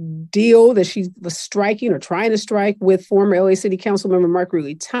deal that she was striking or trying to strike with former LA City Council member Mark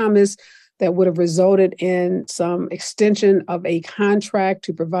Ridley-Thomas, that would have resulted in some extension of a contract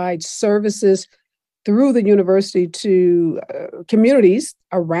to provide services through the university to communities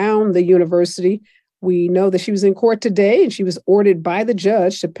around the university. We know that she was in court today and she was ordered by the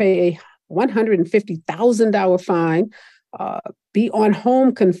judge to pay a $150,000 fine, be on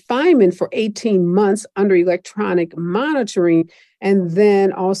home confinement for 18 months under electronic monitoring, and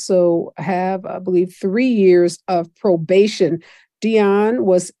then also have, I believe, 3 years of probation. Dion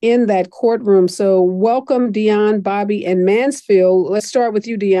was in that courtroom. So welcome, Dion, Bobby, and Mansfield. Let's start with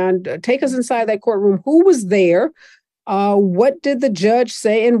you, Dion. Take us inside that courtroom. Who was there? What did the judge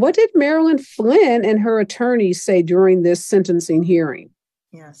say? And what did Marilyn Flynn and her attorneys say during this sentencing hearing?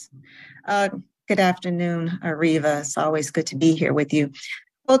 Yes. Good afternoon, Areva. It's always good to be here with you.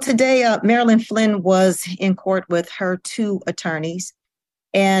 Well, today, Marilyn Flynn was in court with her two attorneys,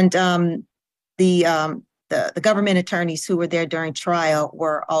 and the government attorneys who were there during trial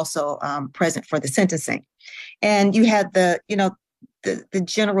were also present for the sentencing. And you had the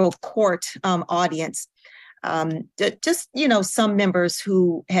general court audience, just some members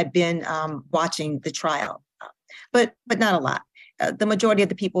who had been watching the trial, but not a lot. The majority of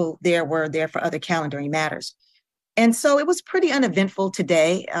the people there were there for other calendaring matters. And so it was pretty uneventful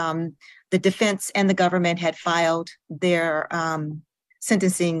today. The defense and the government had filed their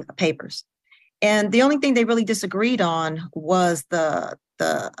sentencing papers. And the only thing they really disagreed on was the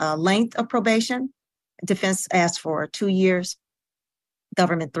length of probation. Defense asked for 2 years,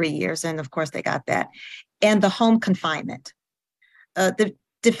 government 3 years, and of course they got that. And the home confinement. The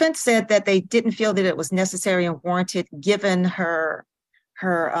defense said that they didn't feel that it was necessary and warranted, given her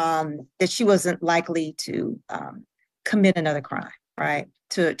that she wasn't likely to commit another crime, right?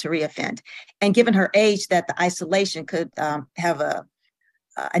 To reoffend, and given her age, that the isolation could have a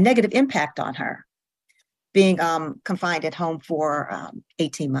negative impact on her, being confined at home for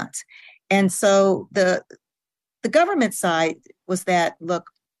 18 months. And so the government side was that, look,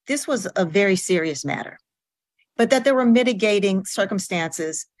 this was a very serious matter, but that there were mitigating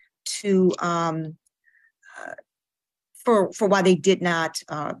circumstances to for why they did not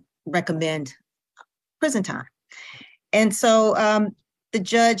recommend prison time. And so the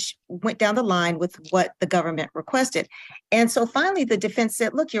judge went down the line with what the government requested. And so finally, the defense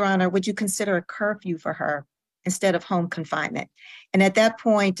said, look, Your Honor, would you consider a curfew for her instead of home confinement? And at that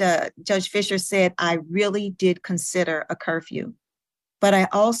point, Judge Fisher said, I really did consider a curfew, but I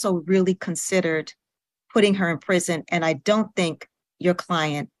also really considered putting her in prison. And I don't think your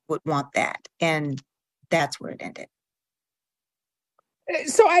client would want that. And that's where it ended.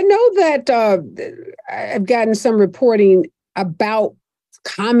 So I know that I've gotten some reporting about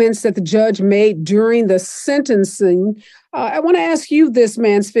comments that the judge made during the sentencing. I want to ask you this,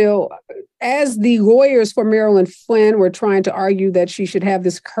 Mansfield. As the lawyers for Marilyn Flynn were trying to argue that she should have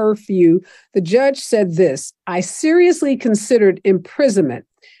this curfew, the judge said this: I seriously considered imprisonment.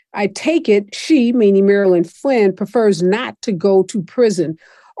 I take it she, meaning Marilyn Flynn, prefers not to go to prison.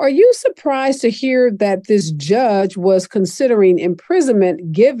 Are you surprised to hear that this judge was considering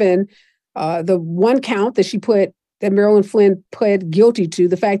imprisonment, given the one count that Marilyn Flynn pled guilty to,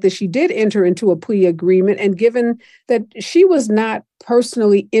 the fact that she did enter into a plea agreement, and given that she was not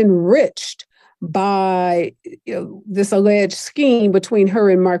personally enriched by this alleged scheme between her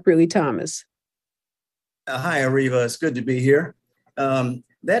and Mark Ridley-Thomas? Hi, Areva. It's good to be here.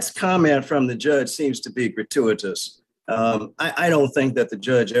 That comment from the judge seems to be gratuitous. I don't think that the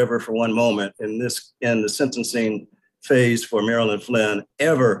judge ever for one moment in the sentencing phase for Marilyn Flynn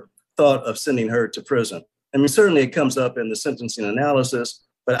ever thought of sending her to prison. I mean, certainly it comes up in the sentencing analysis,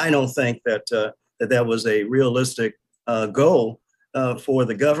 but I don't think that that was a realistic goal for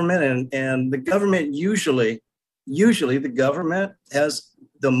the government. And the government usually the government has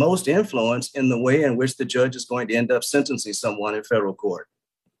the most influence in the way in which the judge is going to end up sentencing someone in federal court.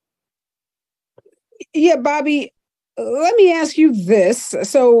 Yeah, Bobby, let me ask you this.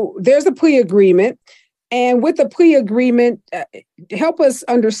 So there's a plea agreement. And with the plea agreement, help us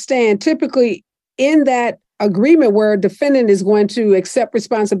understand, typically in that agreement where a defendant is going to accept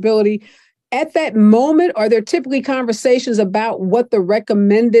responsibility, at that moment, are there typically conversations about what the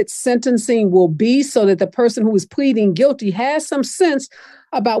recommended sentencing will be so that the person who is pleading guilty has some sense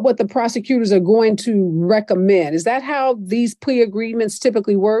about what the prosecutors are going to recommend? Is that how these plea agreements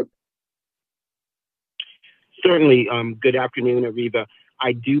typically work? Certainly. Good afternoon, Areva.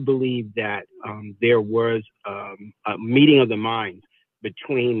 I do believe that there was a meeting of the minds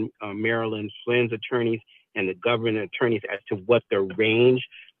between Marilyn Flynn's attorneys and the government attorneys as to what the range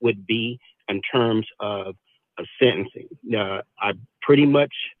would be in terms of a sentencing. I pretty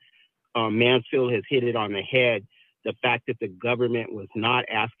much, Mansfield has hit it on the head. The fact that the government was not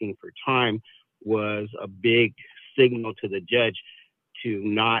asking for time was a big signal to the judge to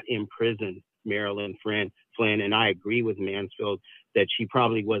not imprison Marilyn Flynn. And I agree with Mansfield that she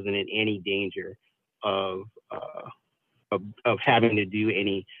probably wasn't in any danger of having to do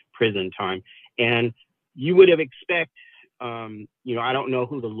any prison time. And you would have expect, I don't know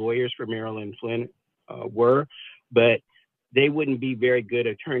who the lawyers for Marilyn Flynn were, but they wouldn't be very good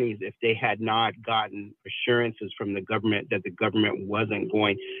attorneys if they had not gotten assurances from the government that the government wasn't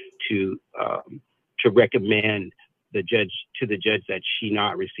going to recommend the judge that she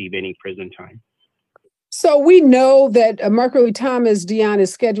not receive any prison time. So we know that Mark Ridley-Thomas, Dion,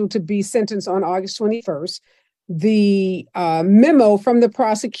 is scheduled to be sentenced on August 21st. The memo from the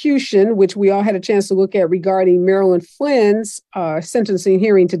prosecution, which we all had a chance to look at regarding Marilyn Flynn's sentencing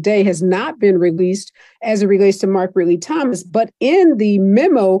hearing today, has not been released as it relates to Mark Ridley-Thomas. But in the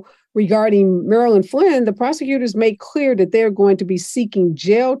memo regarding Marilyn Flynn, the prosecutors make clear that they're going to be seeking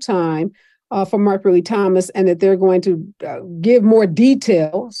jail time for Mark Ridley-Thomas, and that they're going to give more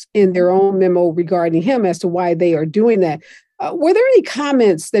details in their own memo regarding him as to why they are doing that. Were there any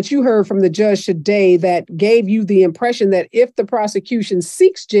comments that you heard from the judge today that gave you the impression that if the prosecution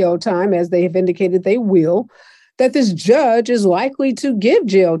seeks jail time, as they have indicated they will, that this judge is likely to give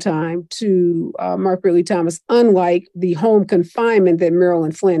jail time to Mark Ridley-Thomas, unlike the home confinement that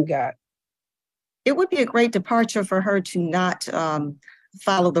Marilyn Flynn got? It would be a great departure for her to not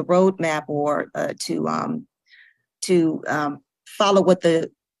follow the roadmap or to follow what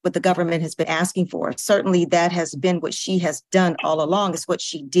the government has been asking for. Certainly that has been what she has done all along. It's what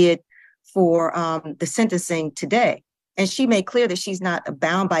she did for the sentencing today. And she made clear that she's not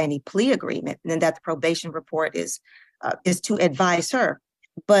bound by any plea agreement and that the probation report is to advise her.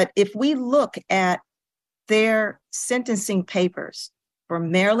 But if we look at their sentencing papers for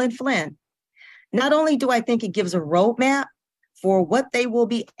Marilyn Flynn, not only do I think it gives a roadmap for what they will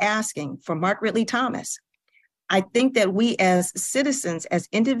be asking for Mark Ridley-Thomas, I think that we as citizens, as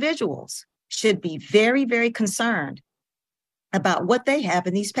individuals, should be very, very concerned about what they have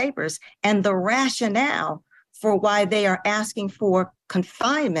in these papers and the rationale for why they are asking for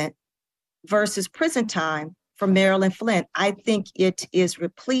confinement versus prison time for Marilyn Flynn. I think it is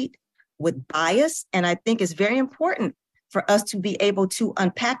replete with bias, and I think it's very important for us to be able to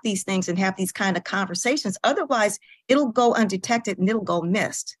unpack these things and have these kind of conversations. Otherwise, it'll go undetected and it'll go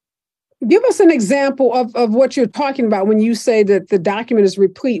missed. Give us an example of what you're talking about when you say that the document is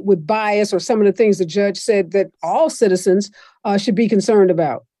replete with bias, or some of the things the judge said that all citizens should be concerned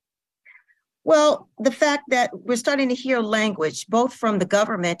about. Well, the fact that we're starting to hear language, both from the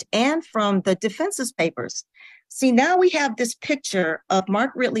government and from the defense's papers. See, now we have this picture of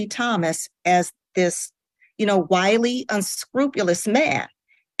Mark Ridley-Thomas as this, wily, unscrupulous man.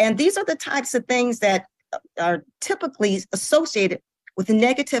 And these are the types of things that are typically associated with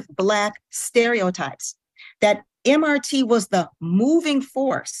negative Black stereotypes, that MRT was the moving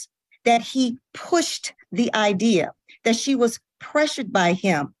force, that he pushed the idea, that she was pressured by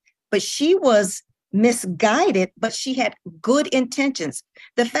him, but she was misguided, but she had good intentions.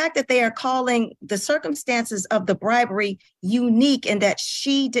 The fact that they are calling the circumstances of the bribery unique and that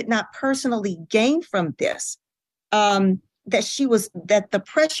she did not personally gain from this, that the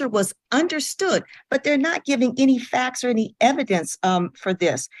pressure was understood, but they're not giving any facts or any evidence for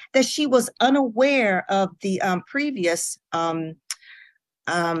this, that she was unaware of the previous,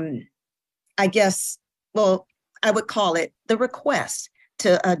 I would call it the request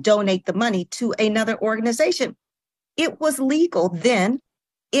to donate the money to another organization. It was legal then.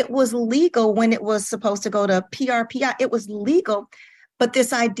 It was legal when it was supposed to go to PRPI. It was legal. But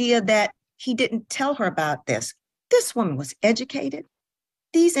this idea that he didn't tell her about this woman was educated.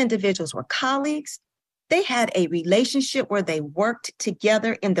 These individuals were colleagues. They had a relationship where they worked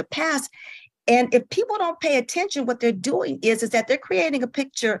together in the past. And if people don't pay attention, what they're doing is that they're creating a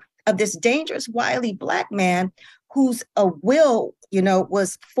picture of this dangerous, wily Black man whose will,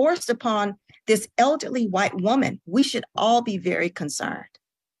 was forced upon this elderly white woman. We should all be very concerned.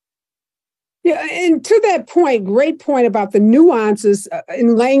 Yeah, and to that point, great point about the nuances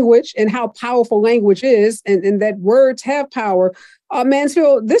in language and how powerful language is, and that words have power.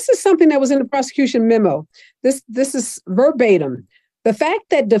 Mansfield, this is something that was in the prosecution memo. This is verbatim. The fact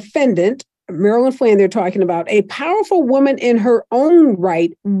that defendant, Marilyn Flynn, they're talking about, a powerful woman in her own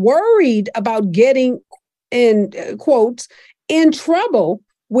right, worried about getting, in quotes, in trouble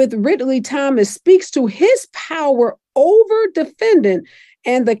with Ridley-Thomas, speaks to his power over defendant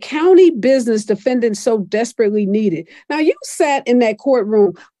and the county business defendant so desperately needed. Now, you sat in that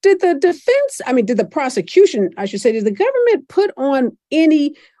courtroom. Did the prosecution, I should say, did the government put on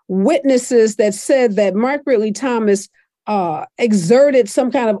any witnesses that said that Mark Ridley-Thomas exerted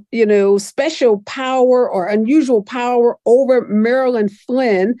some kind of, special power or unusual power over Marilyn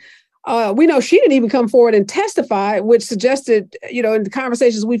Flynn? We know she didn't even come forward and testify, which suggested, in the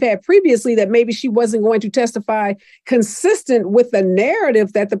conversations we've had previously, that maybe she wasn't going to testify consistent with the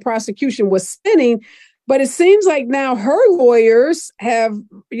narrative that the prosecution was spinning. But it seems like now her lawyers have,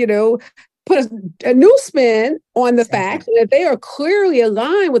 put a new spin on the fact that they are clearly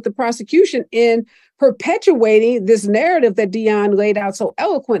aligned with the prosecution in perpetuating this narrative that Dion laid out so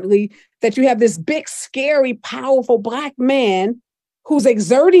eloquently, that you have this big, scary, powerful Black man who's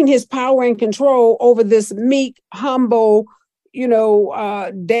exerting his power and control over this meek, humble,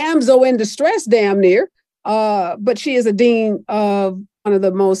 damsel in distress, damn near. But she is a dean of one of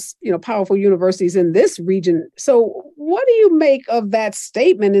the most, powerful universities in this region. So what do you make of that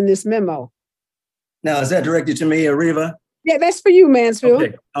statement in this memo? Now, is that directed to me, Areva? Yeah, that's for you, Mansfield.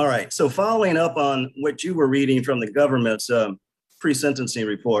 Okay. All right. So following up on what you were reading from the government's pre-sentencing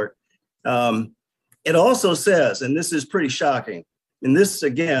report, it also says, and this is pretty shocking, and this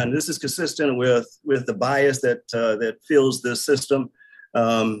is consistent with the bias that fills this system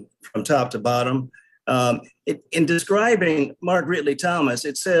from top to bottom. In describing Mark Ridley-Thomas,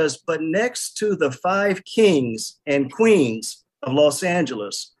 it says, but next to the 5 kings and queens of Los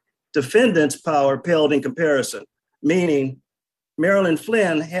Angeles, defendant's power paled in comparison, meaning Marilyn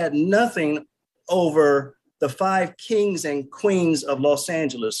Flynn had nothing over the 5 kings and queens of Los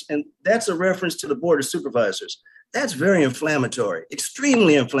Angeles. And that's a reference to the Board of Supervisors. That's very inflammatory,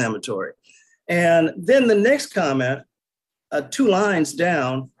 extremely inflammatory. And then the next comment, 2 lines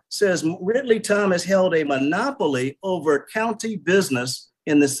down, says Ridley-Thomas held a monopoly over county business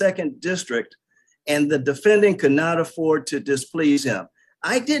in the 2nd district, and the defendant could not afford to displease him.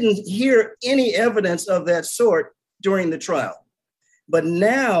 I didn't hear any evidence of that sort during the trial. But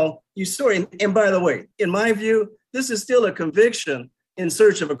now you saw, and by the way, in my view, this is still a conviction in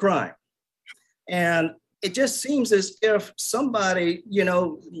search of a crime. And it just seems as if somebody,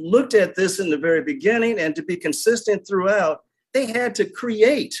 looked at this in the very beginning, and to be consistent throughout, they had to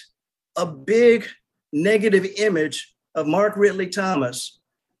create a big negative image of Mark Ridley-Thomas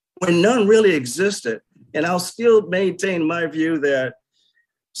when none really existed. And I'll still maintain my view that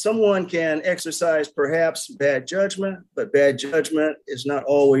someone can exercise perhaps bad judgment, but bad judgment is not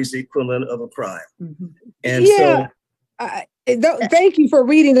always the equivalent of a crime. Mm-hmm. And so thank you for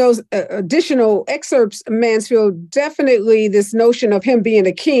reading those additional excerpts, Mansfield. Definitely this notion of him being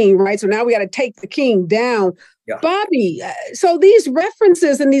a king, right? So now we got to take the king down. Yeah. Bobby, so these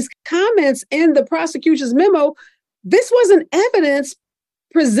references and these comments in the prosecution's memo, this wasn't evidence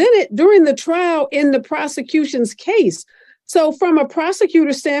presented during the trial in the prosecution's case. So from a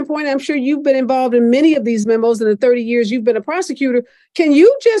prosecutor standpoint, I'm sure you've been involved in many of these memos in the 30 years you've been a prosecutor. Can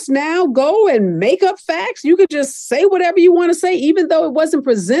you just now go and make up facts? You could just say whatever you want to say, even though it wasn't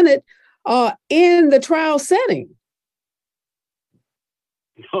presented in the trial setting.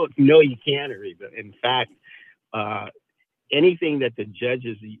 No, you can't, Areva. In fact, anything that the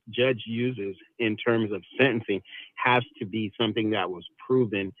judge uses in terms of sentencing has to be something that was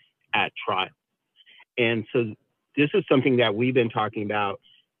proven at trial. And so this is something that we've been talking about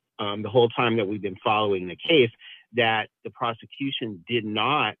the whole time that we've been following the case, that the prosecution did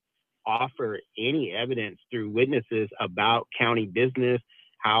not offer any evidence through witnesses about county business,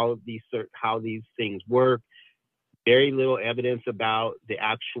 how these things work. Very little evidence about the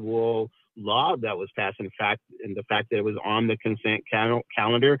actual law that was passed. In fact, and the fact that it was on the consent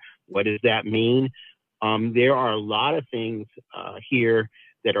calendar, what does that mean? There are a lot of things here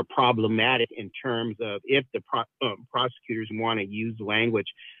that are problematic in terms of if the prosecutors want to use language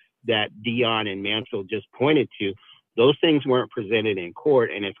that Dion and Mansfield just pointed to. Those things weren't presented in court,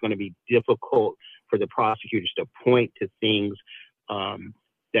 and it's going to be difficult for the prosecutors to point to things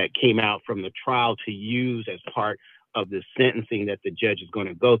that came out from the trial to use as part of the sentencing that the judge is going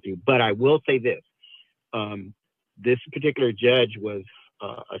to go through. But I will say this, this particular judge was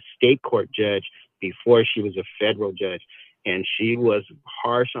a state court judge before she was a federal judge, and she was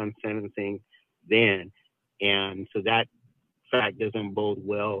harsh on sentencing then. And so that fact doesn't bode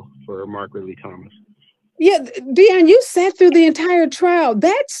well for Mark Ridley-Thomas. Yeah, Dion, you sat through the entire trial.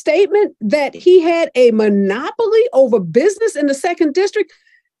 That statement that he had a monopoly over business in the second district,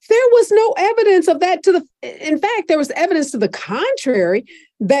 there was no evidence of that. In fact, there was evidence to the contrary,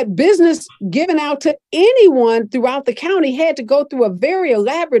 that business given out to anyone throughout the county had to go through a very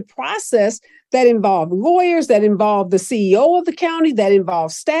elaborate process that involved lawyers, that involved the CEO of the county, that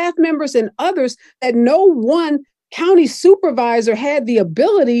involved staff members and others, that no one county supervisor had the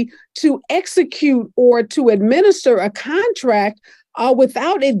ability to execute or to administer a contract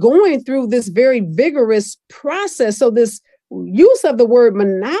without it going through this very vigorous process. So this use of the word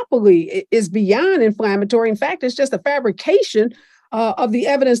monopoly is beyond inflammatory. In fact, it's just a fabrication of the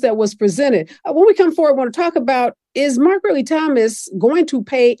evidence that was presented. When we come forward, I want to talk about, is Mark Ridley-Thomas going to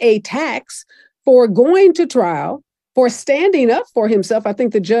pay a tax for going to trial, for standing up for himself? I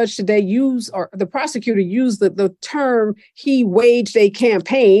think the judge today or the prosecutor used the term, he waged a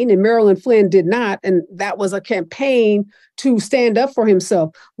campaign, and Marilyn Flynn did not. And that was a campaign to stand up for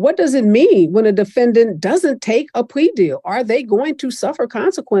himself. What does it mean when a defendant doesn't take a plea deal? Are they going to suffer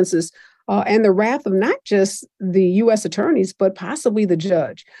consequences and the wrath of not just the U.S. attorneys, but possibly the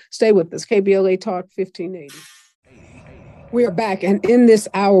judge? Stay with us. KBLA Talk 1580. We are back, and in this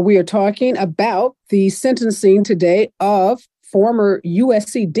hour, we are talking about the sentencing today of former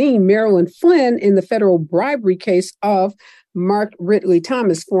USC Dean Marilyn Flynn in the federal bribery case of Mark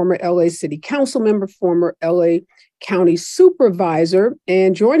Ridley-Thomas, former LA City Council member, former LA County Supervisor.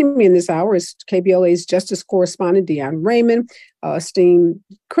 And joining me in this hour is KBLA's Justice Correspondent Dion Raymond, esteemed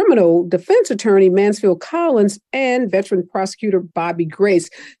criminal defense attorney Mansfield Collins, and veteran prosecutor Bobby Grace.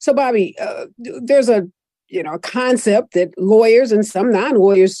 So, Bobby, there's a concept that lawyers and some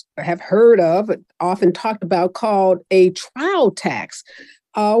non-lawyers have heard of, often talked about, called a trial tax,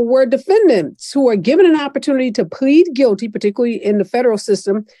 where defendants who are given an opportunity to plead guilty, particularly in the federal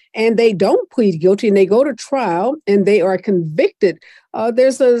system, and they don't plead guilty and they go to trial and they are convicted,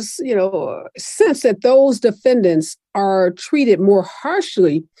 there's a sense that those defendants are treated more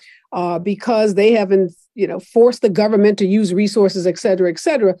harshly because they haven't forced the government to use resources, et cetera, et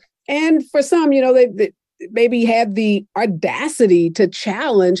cetera. And for some, they maybe had the audacity to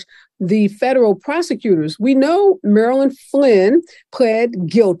challenge the federal prosecutors. We know Marilyn Flynn pled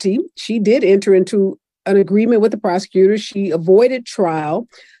guilty. She did enter into an agreement with the prosecutors. She avoided trial.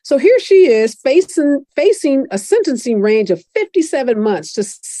 So here she is facing a sentencing range of 57 months to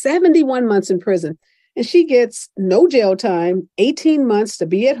 71 months in prison. And she gets no jail time, 18 months to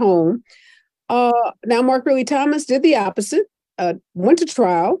be at home. Now, Mark Ridley-Thomas did the opposite, went to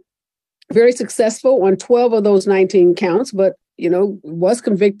trial, very successful on 12 of those 19 counts, but, was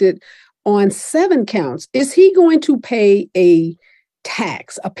convicted on 7 counts. Is he going to pay a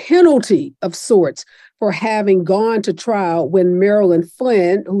tax, a penalty of sorts, for having gone to trial when Marilyn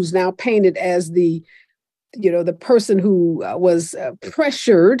Flynn, who's now painted as the person who was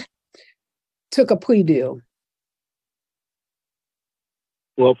pressured, took a plea deal?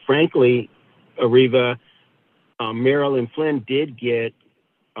 Well, frankly, Areva, Marilyn Flynn did get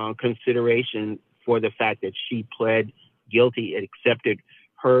consideration for the fact that she pled guilty and accepted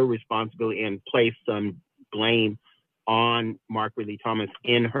her responsibility and placed some blame on Mark Ridley-Thomas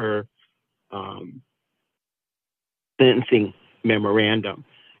in her sentencing memorandum.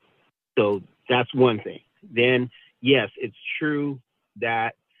 So that's one thing. Then, yes, it's true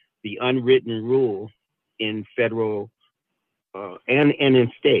that the unwritten rule in federal and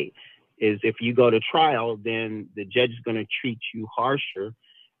in state is if you go to trial, then the judge is going to treat you harsher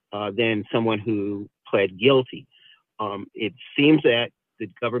than someone who pled guilty. It seems that the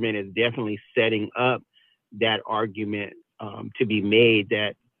government is definitely setting up that argument to be made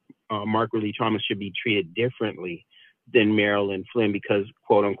that Mark Ridley-Thomas should be treated differently than Marilyn Flynn because,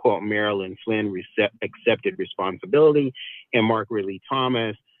 quote unquote, Marilyn Flynn accepted responsibility and Mark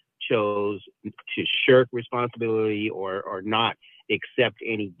Ridley-Thomas chose to shirk responsibility or not accept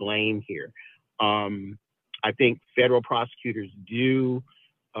any blame here. I think federal prosecutors do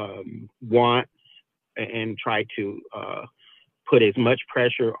want and try to put as much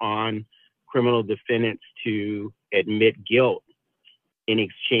pressure on criminal defendants to admit guilt in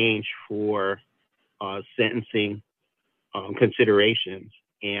exchange for sentencing considerations.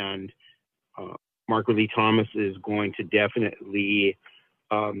 And Mark Ridley-Thomas is going to definitely,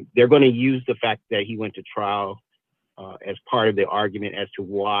 they're going to use the fact that he went to trial as part of the argument as to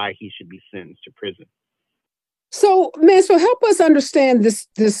why he should be sentenced to prison. So, Mansfield, help us understand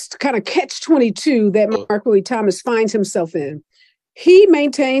this kind of catch-22 that Mark Ridley-Thomas finds himself in. He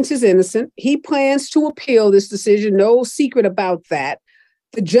maintains his innocence. He plans to appeal this decision. No secret about that.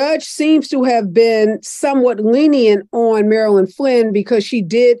 The judge seems to have been somewhat lenient on Marilyn Flynn because she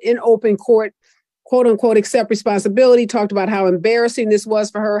did in open court, quote unquote, accept responsibility, talked about how embarrassing this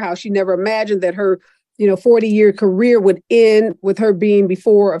was for her, how she never imagined that her 40-year career would end with her being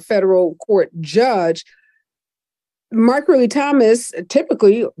before a federal court judge. Mark Ridley-Thomas,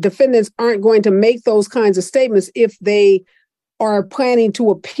 typically defendants aren't going to make those kinds of statements if they are planning to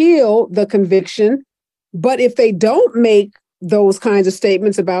appeal the conviction. But if they don't make those kinds of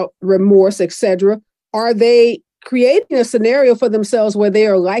statements about remorse, etc., are they creating a scenario for themselves where they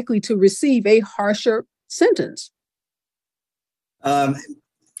are likely to receive a harsher sentence?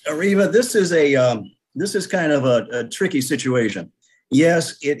 Areva, this is kind of a tricky situation.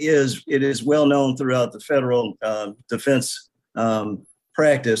 Yes, it is well known throughout the federal defense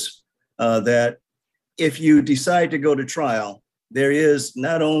practice that if you decide to go to trial, there is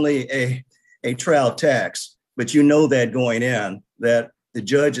not only a trial tax, but you know that going in, that the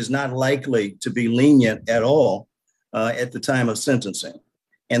judge is not likely to be lenient at all at the time of sentencing.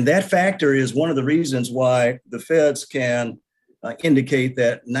 And that factor is one of the reasons why the feds can indicate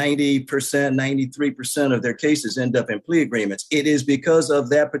that 90%, 93% of their cases end up in plea agreements. It is because of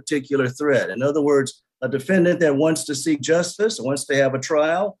that particular threat. In other words, a defendant that wants to seek justice, wants to have a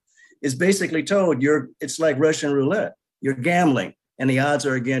trial, is basically told it's like Russian roulette. You're gambling and the odds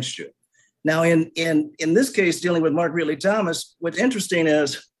are against you. Now, in this case, dealing with Mark Ridley-Thomas, what's interesting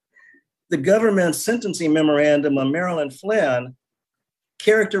is the government's sentencing memorandum on Marilyn Flynn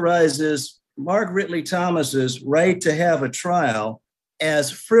characterizes Mark Ridley-Thomas's right to have a trial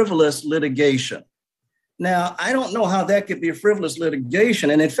as frivolous litigation. Now, I don't know how that could be a frivolous litigation,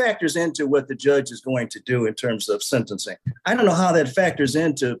 and it factors into what the judge is going to do in terms of sentencing. I don't know how that factors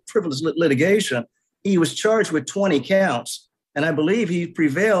into frivolous litigation. He was charged with 20 counts, and I believe he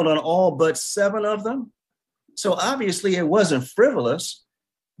prevailed on all but 7 of them. So obviously it wasn't frivolous,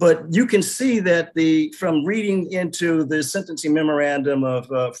 but you can see that from reading into the sentencing memorandum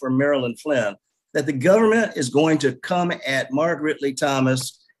for Marilyn Flynn, that the government is going to come at Mark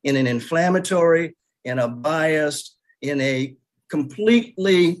Ridley-Thomas in an inflammatory, in a biased, in a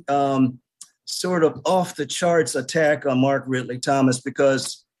completely sort of off the charts attack on Mark Ridley-Thomas,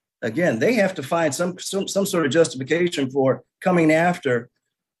 because again, they have to find some sort of justification for coming after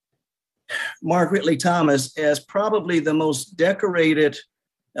Mark Ridley-Thomas as probably the most decorated,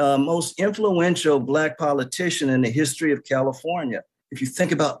 most influential Black politician in the history of California, if you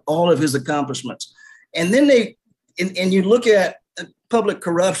think about all of his accomplishments. And then you look at public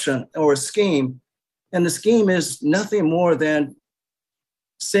corruption or a scheme, and the scheme is nothing more than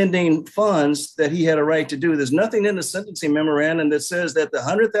sending funds that he had a right to do. There's nothing in the sentencing memorandum that says that the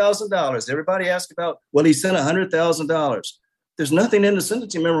 $100,000, everybody asked about, well, he sent $100,000. There's nothing in the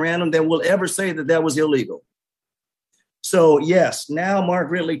sentencing memorandum that will ever say that that was illegal. So yes, now Mark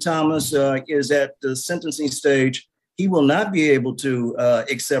Ridley-Thomas is at the sentencing stage. He will not be able to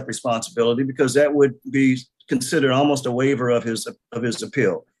accept responsibility because that would be considered almost a waiver of his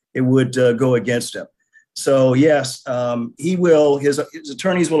appeal. It would go against him. So yes, he will. His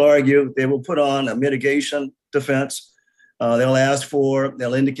attorneys will argue. They will put on a mitigation defense.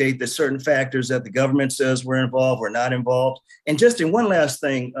 They'll indicate that certain factors that the government says were involved were not involved. And just in one last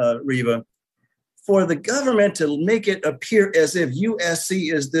thing, Reva, for the government to make it appear as if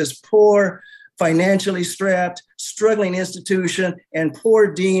USC is this poor, financially strapped, struggling institution, and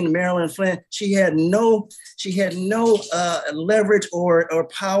poor Dean Marilyn Flynn, she had no leverage or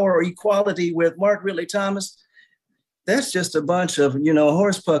power or equality with Mark Ridley-Thomas. That's just a bunch of,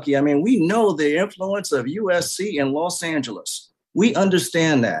 horse pucky. I mean, we know the influence of USC in Los Angeles. We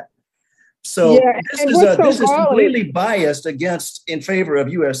understand that. So this is completely biased in favor of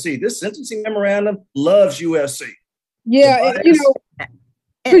USC. This sentencing memorandum loves USC. Yeah,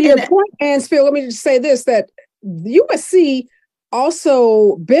 to your point, Mansfield, let me just say this, that USC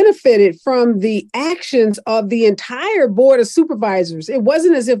also benefited from the actions of the entire Board of Supervisors. It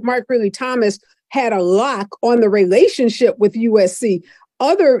wasn't as if Mark Ridley-Thomas had a lock on the relationship with USC.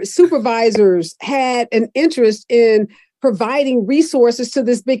 Other supervisors had an interest in providing resources to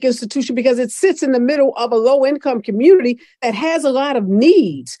this big institution because it sits in the middle of a low-income community that has a lot of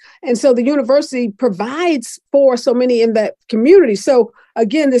needs. And so the university provides for so many in that community. So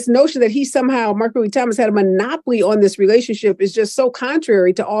again, this notion that he somehow, Mark Ridley-Thomas, had a monopoly on this relationship is just so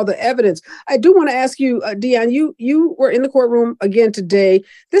contrary to all the evidence. I do want to ask you, Dion, you were in the courtroom again today.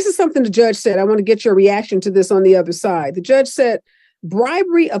 This is something the judge said. I want to get your reaction to this on the other side. The judge said,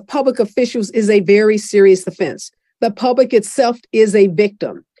 bribery of public officials is a very serious offense. The public itself is a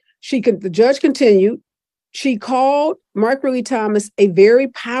victim. The judge continued, she called Mark Ridley-Thomas a very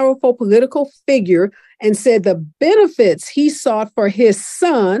powerful political figure and said the benefits he sought for his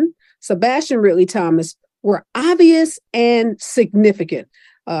son, Sebastian Ridley-Thomas, were obvious and significant.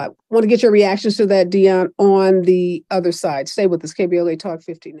 I want to get your reactions to that, Dion, on the other side. Stay with us, KBLA Talk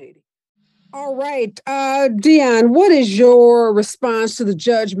 1580. All right. Dion, what is your response to the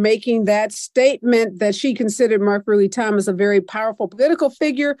judge making that statement that she considered Mark Ridley-Thomas a very powerful political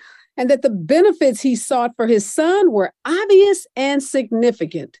figure and that the benefits he sought for his son were obvious and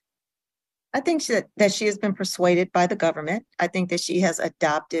significant? I think that she has been persuaded by the government. I think that she has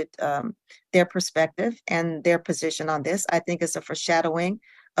adopted their perspective and their position on this. I think it's a foreshadowing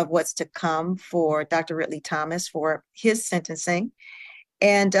of what's to come for Dr. Ridley-Thomas for his sentencing.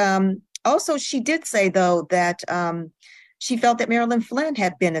 And also, she did say, though, that she felt that Marilyn Flynn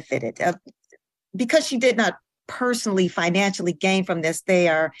had benefited because she did not personally financially gain from this. They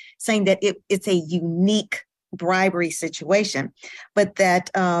are saying that it's a unique bribery situation, but that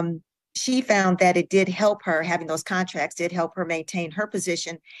she found that it did help her, having those contracts did help her maintain her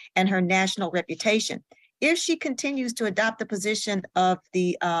position and her national reputation. If she continues to adopt the position of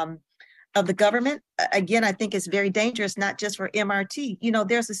the government, again, I think it's very dangerous, not just for MRT. You know,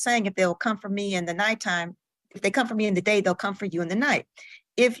 there's a saying, if they'll come for me in the nighttime, if they come for me in the day, they'll come for you in the night.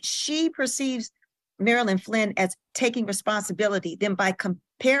 If she perceives Marilyn Flynn as taking responsibility, then by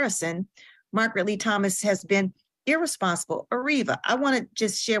comparison, Mark Ridley-Thomas has been irresponsible. Areva, I want to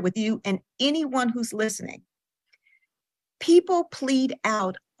just share with you and anyone who's listening, people plead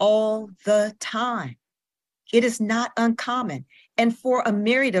out all the time. It is not uncommon. And for a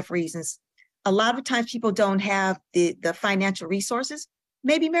myriad of reasons, a lot of times people don't have the financial resources.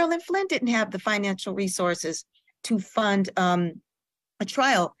 Maybe Marilyn Flynn didn't have the financial resources to fund a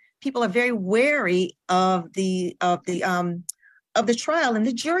trial. People are very wary of the trial and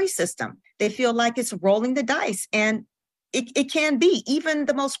the jury system. They feel like it's rolling the dice, and it can be. Even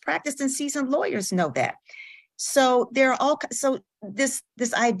the most practiced and seasoned lawyers know that. So this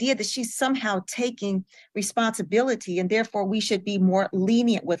idea that she's somehow taking responsibility and therefore we should be more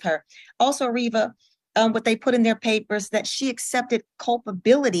lenient with her. Also, Areva, what they put in their papers, that she accepted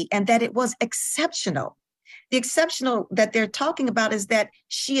culpability and that it was exceptional. The exceptional that they're talking about is that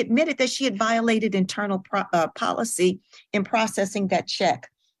she admitted that she had violated internal policy in processing that check.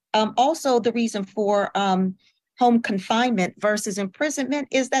 Also, the reason for home confinement versus imprisonment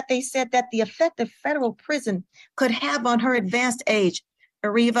is that they said that the effect of federal prison could have on her advanced age.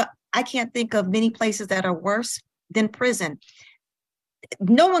 Areva, I can't think of many places that are worse than prison.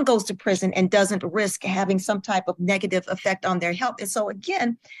 No one goes to prison and doesn't risk having some type of negative effect on their health. And so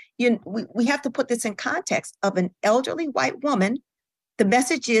again, we have to put this in context of an elderly white woman. The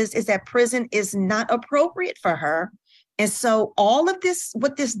message is that prison is not appropriate for her. And so all of this,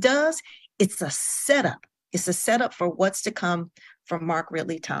 what this does, it's a setup. It's a setup for what's to come from Mark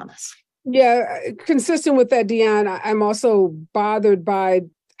Ridley-Thomas. Yeah, consistent with that, Dion, I'm also bothered by,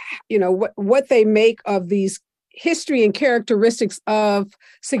 what they make of these history and characteristics of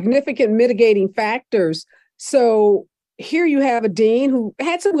significant mitigating factors. So here you have a dean who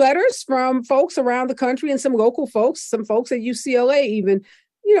had some letters from folks around the country and some local folks, some folks at UCLA even,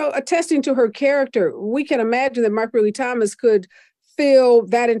 attesting to her character. We can imagine that Mark Ridley-Thomas could fill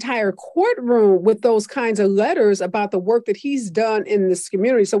that entire courtroom with those kinds of letters about the work that he's done in this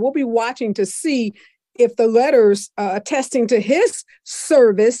community. So we'll be watching to see if the letters attesting to his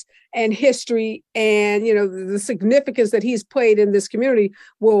service and history and, the significance that he's played in this community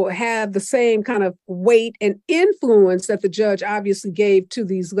will have the same kind of weight and influence that the judge obviously gave to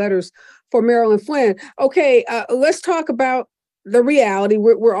these letters for Marilyn Flynn. Okay, let's talk about the reality.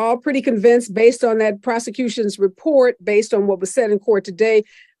 We're all pretty convinced, based on that prosecution's report, based on what was said in court today,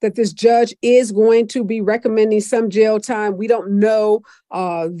 that this judge is going to be recommending some jail time. We don't know.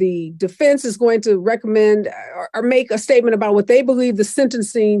 The defense is going to recommend or make a statement about what they believe the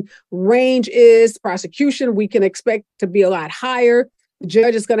sentencing range is. Prosecution, we can expect to be a lot higher. The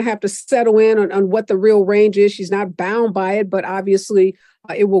judge is going to have to settle in on what the real range is. She's not bound by it, but obviously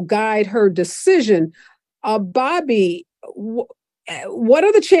it will guide her decision. Bobby, what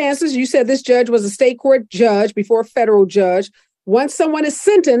are the chances? You said this judge was a state court judge before a federal judge. Once someone is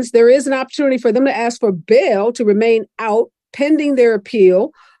sentenced, there is an opportunity for them to ask for bail to remain out pending their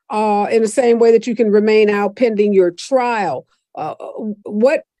appeal, in the same way that you can remain out pending your trial.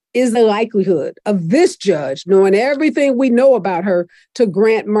 What is the likelihood of this judge, knowing everything we know about her, to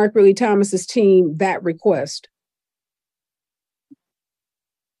grant Mark Ridley-Thomas's team that request?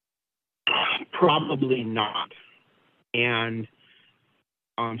 Probably not. And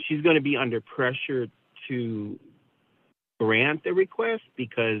she's going to be under pressure to grant the request,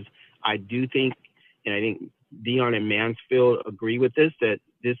 because I do think, and I think Dion and Mansfield agree with this, that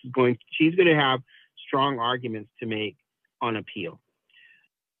she's going to have strong arguments to make on appeal.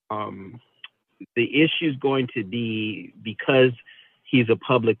 The issue is going to be, because he's a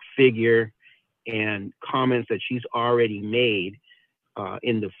public figure, and comments that she's already made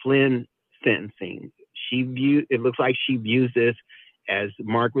in the Flynn sentencing, it looks like she views this as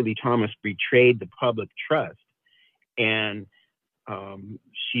Mark Ridley-Thomas betrayed the public trust. And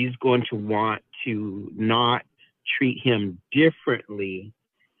she's going to want to not treat him differently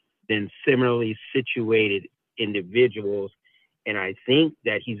than similarly situated individuals. And I think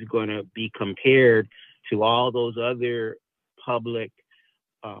that he's going to be compared to all those other public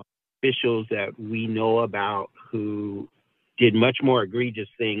officials that we know about who did much more egregious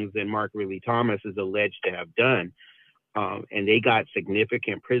things than Mark Ridley-Thomas is alleged to have done. And they got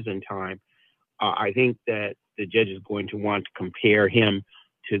significant prison time. I think that the judge is going to want to compare him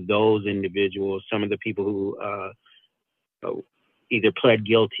to those individuals, some of the people who either pled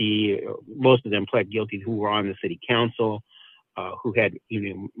guilty, most of them pled guilty, who were on the city council, who had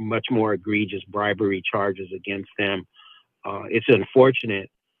much more egregious bribery charges against them. It's unfortunate,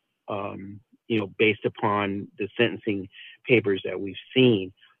 based upon the sentencing papers that we've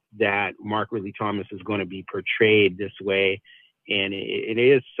seen, that Mark Ridley-Thomas is going to be portrayed this way, and it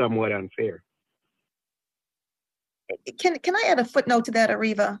is somewhat unfair. Can I add a footnote to that,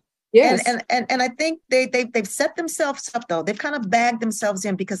 Areva? Yes. And I think they've set themselves up, though. They've kind of bagged themselves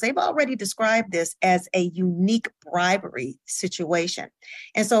in, because they've already described this as a unique bribery situation.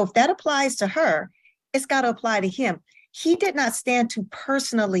 And so if that applies to her, it's got to apply to him. He did not stand to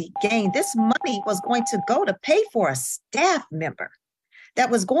personally gain. This money was going to go to pay for a staff member that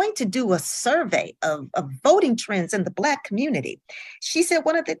was going to do a survey of voting trends in the Black community. She said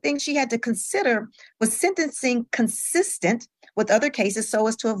one of the things she had to consider was sentencing consistent with other cases so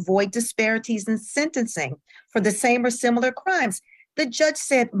as to avoid disparities in sentencing for the same or similar crimes. The judge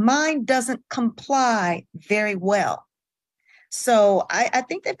said, mine doesn't comply very well. So I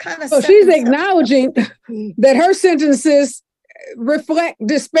think they've kind of... So she's acknowledging that her sentences reflect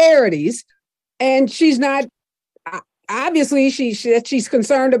disparities, and she's not... Obviously, she's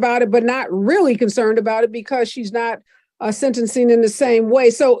concerned about it, but not really concerned about it, because she's not sentencing in the same way.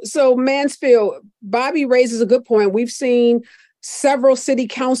 So Mansfield, Bobby raises a good point. We've seen several city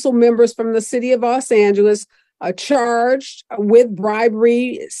council members from the city of Los Angeles charged with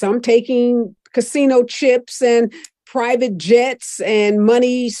bribery, some taking casino chips and private jets and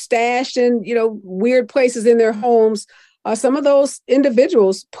money stashed in, weird places in their homes. Some of those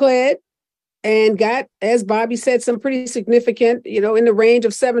individuals pled and got, as Bobby said, some pretty significant, in the range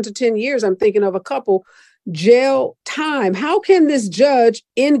of 7 to 10 years. I'm thinking of a couple, jail time. How can this judge,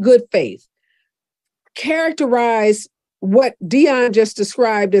 in good faith, characterize what Dion just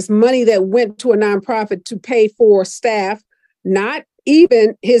described as money that went to a nonprofit to pay for staff, not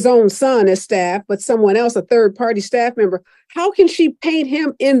even his own son as staff, but someone else, a third-party staff member? How can she paint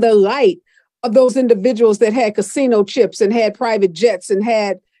him in the light of those individuals that had casino chips and had private jets and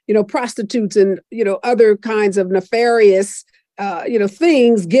had prostitutes and, other kinds of nefarious,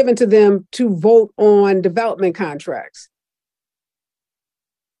 things given to them to vote on development contracts?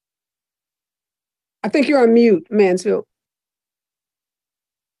 I think you're on mute, Mansfield.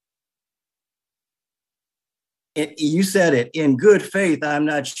 You said it. In good faith, I'm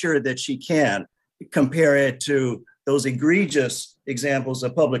not sure that she can compare it to those egregious examples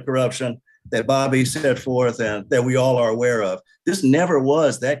of public corruption that Bobby set forth and that we all are aware of. This never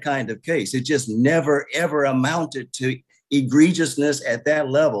was that kind of case. It just never, ever amounted to egregiousness at that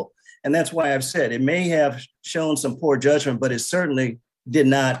level. And that's why I've said it may have shown some poor judgment, but it certainly did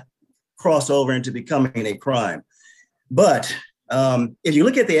not cross over into becoming a crime. But if you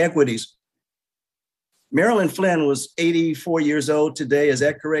look at the equities, Marilyn Flynn was 84 years old today. Is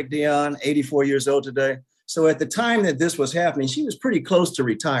that correct, Dion? 84 years old today. So at the time that this was happening, she was pretty close to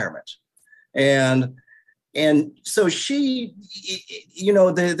retirement. And And so she,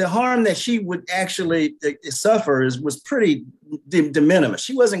 the harm that she would actually suffer was pretty de minimis.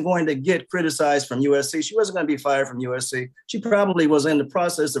 She wasn't going to get criticized from USC. She wasn't going to be fired from USC. She probably was in the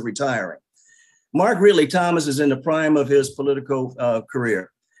process of retiring. Mark Ridley-Thomas is in the prime of his political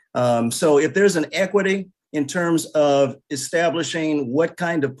career. So if there's an equity in terms of establishing what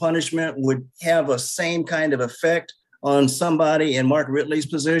kind of punishment would have a same kind of effect on somebody in Mark Ridley's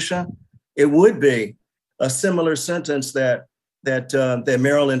position, it would be a similar sentence that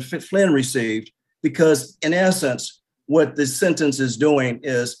Marilyn Flynn received, because in essence, what the sentence is doing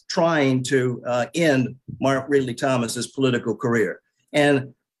is trying to end Mark Ridley-Thomas's political career.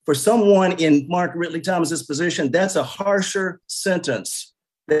 And for someone in Mark Ridley-Thomas's position, that's a harsher sentence,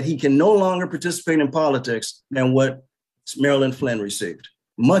 that he can no longer participate in politics, than what Marilyn Flynn received.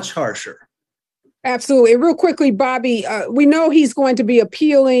 Much harsher. Absolutely. Real quickly, Bobby, we know he's going to be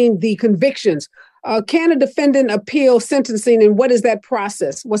appealing the convictions. Can a defendant appeal sentencing, and what is that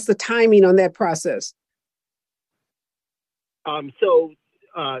process? What's the timing on that process? In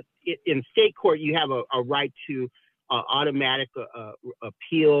state court, you have a right to automatic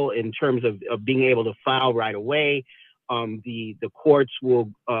appeal in terms of being able to file right away. The courts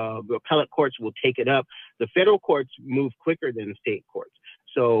will, the appellate courts will take it up. The federal courts move quicker than the state courts.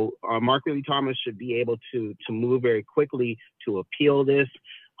 So Mark Ridley-Thomas should be able to move very quickly to appeal this.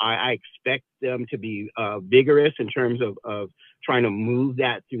 I expect them to be vigorous in terms of trying to move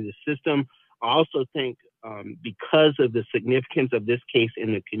that through the system. I also think because of the significance of this case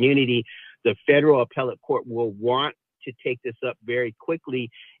in the community, the federal appellate court will want to take this up very quickly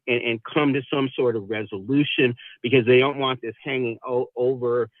and come to some sort of resolution, because they don't want this hanging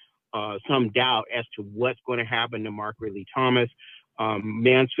over some doubt as to what's going to happen to Mark Ridley-Thomas.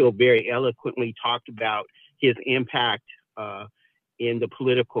 Mansfield very eloquently talked about his impact in the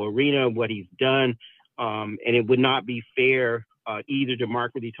political arena, what he's done, and it would not be fair either to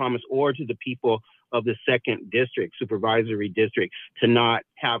Mark Ridley-Thomas or to the people of the 2nd District, Supervisory District, to not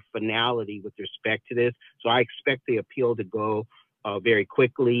have finality with respect to this. So I expect the appeal to go very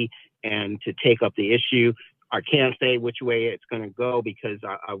quickly and to take up the issue. I can't say which way it's going to go, because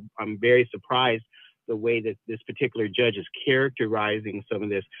I'm very surprised the way that this particular judge is characterizing some of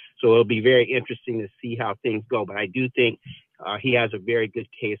this. So it'll be very interesting to see how things go. But I do think he has a very good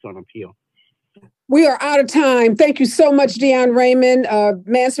case on appeal. We are out of time. Thank you so much, Dion, Raymond,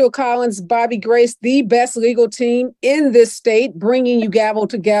 Mansfield Collins, Bobby Grace, the best legal team in this state, bringing you gavel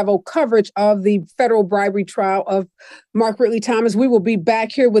to gavel coverage of the federal bribery trial of Mark Ridley-Thomas. We will be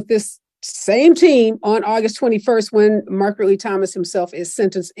back here with this same team on August 21st when Mark Ridley-Thomas himself is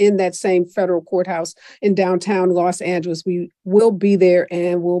sentenced in that same federal courthouse in downtown Los Angeles. We will be there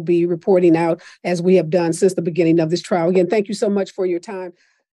and we'll be reporting out as we have done since the beginning of this trial. Again, thank you so much for your time.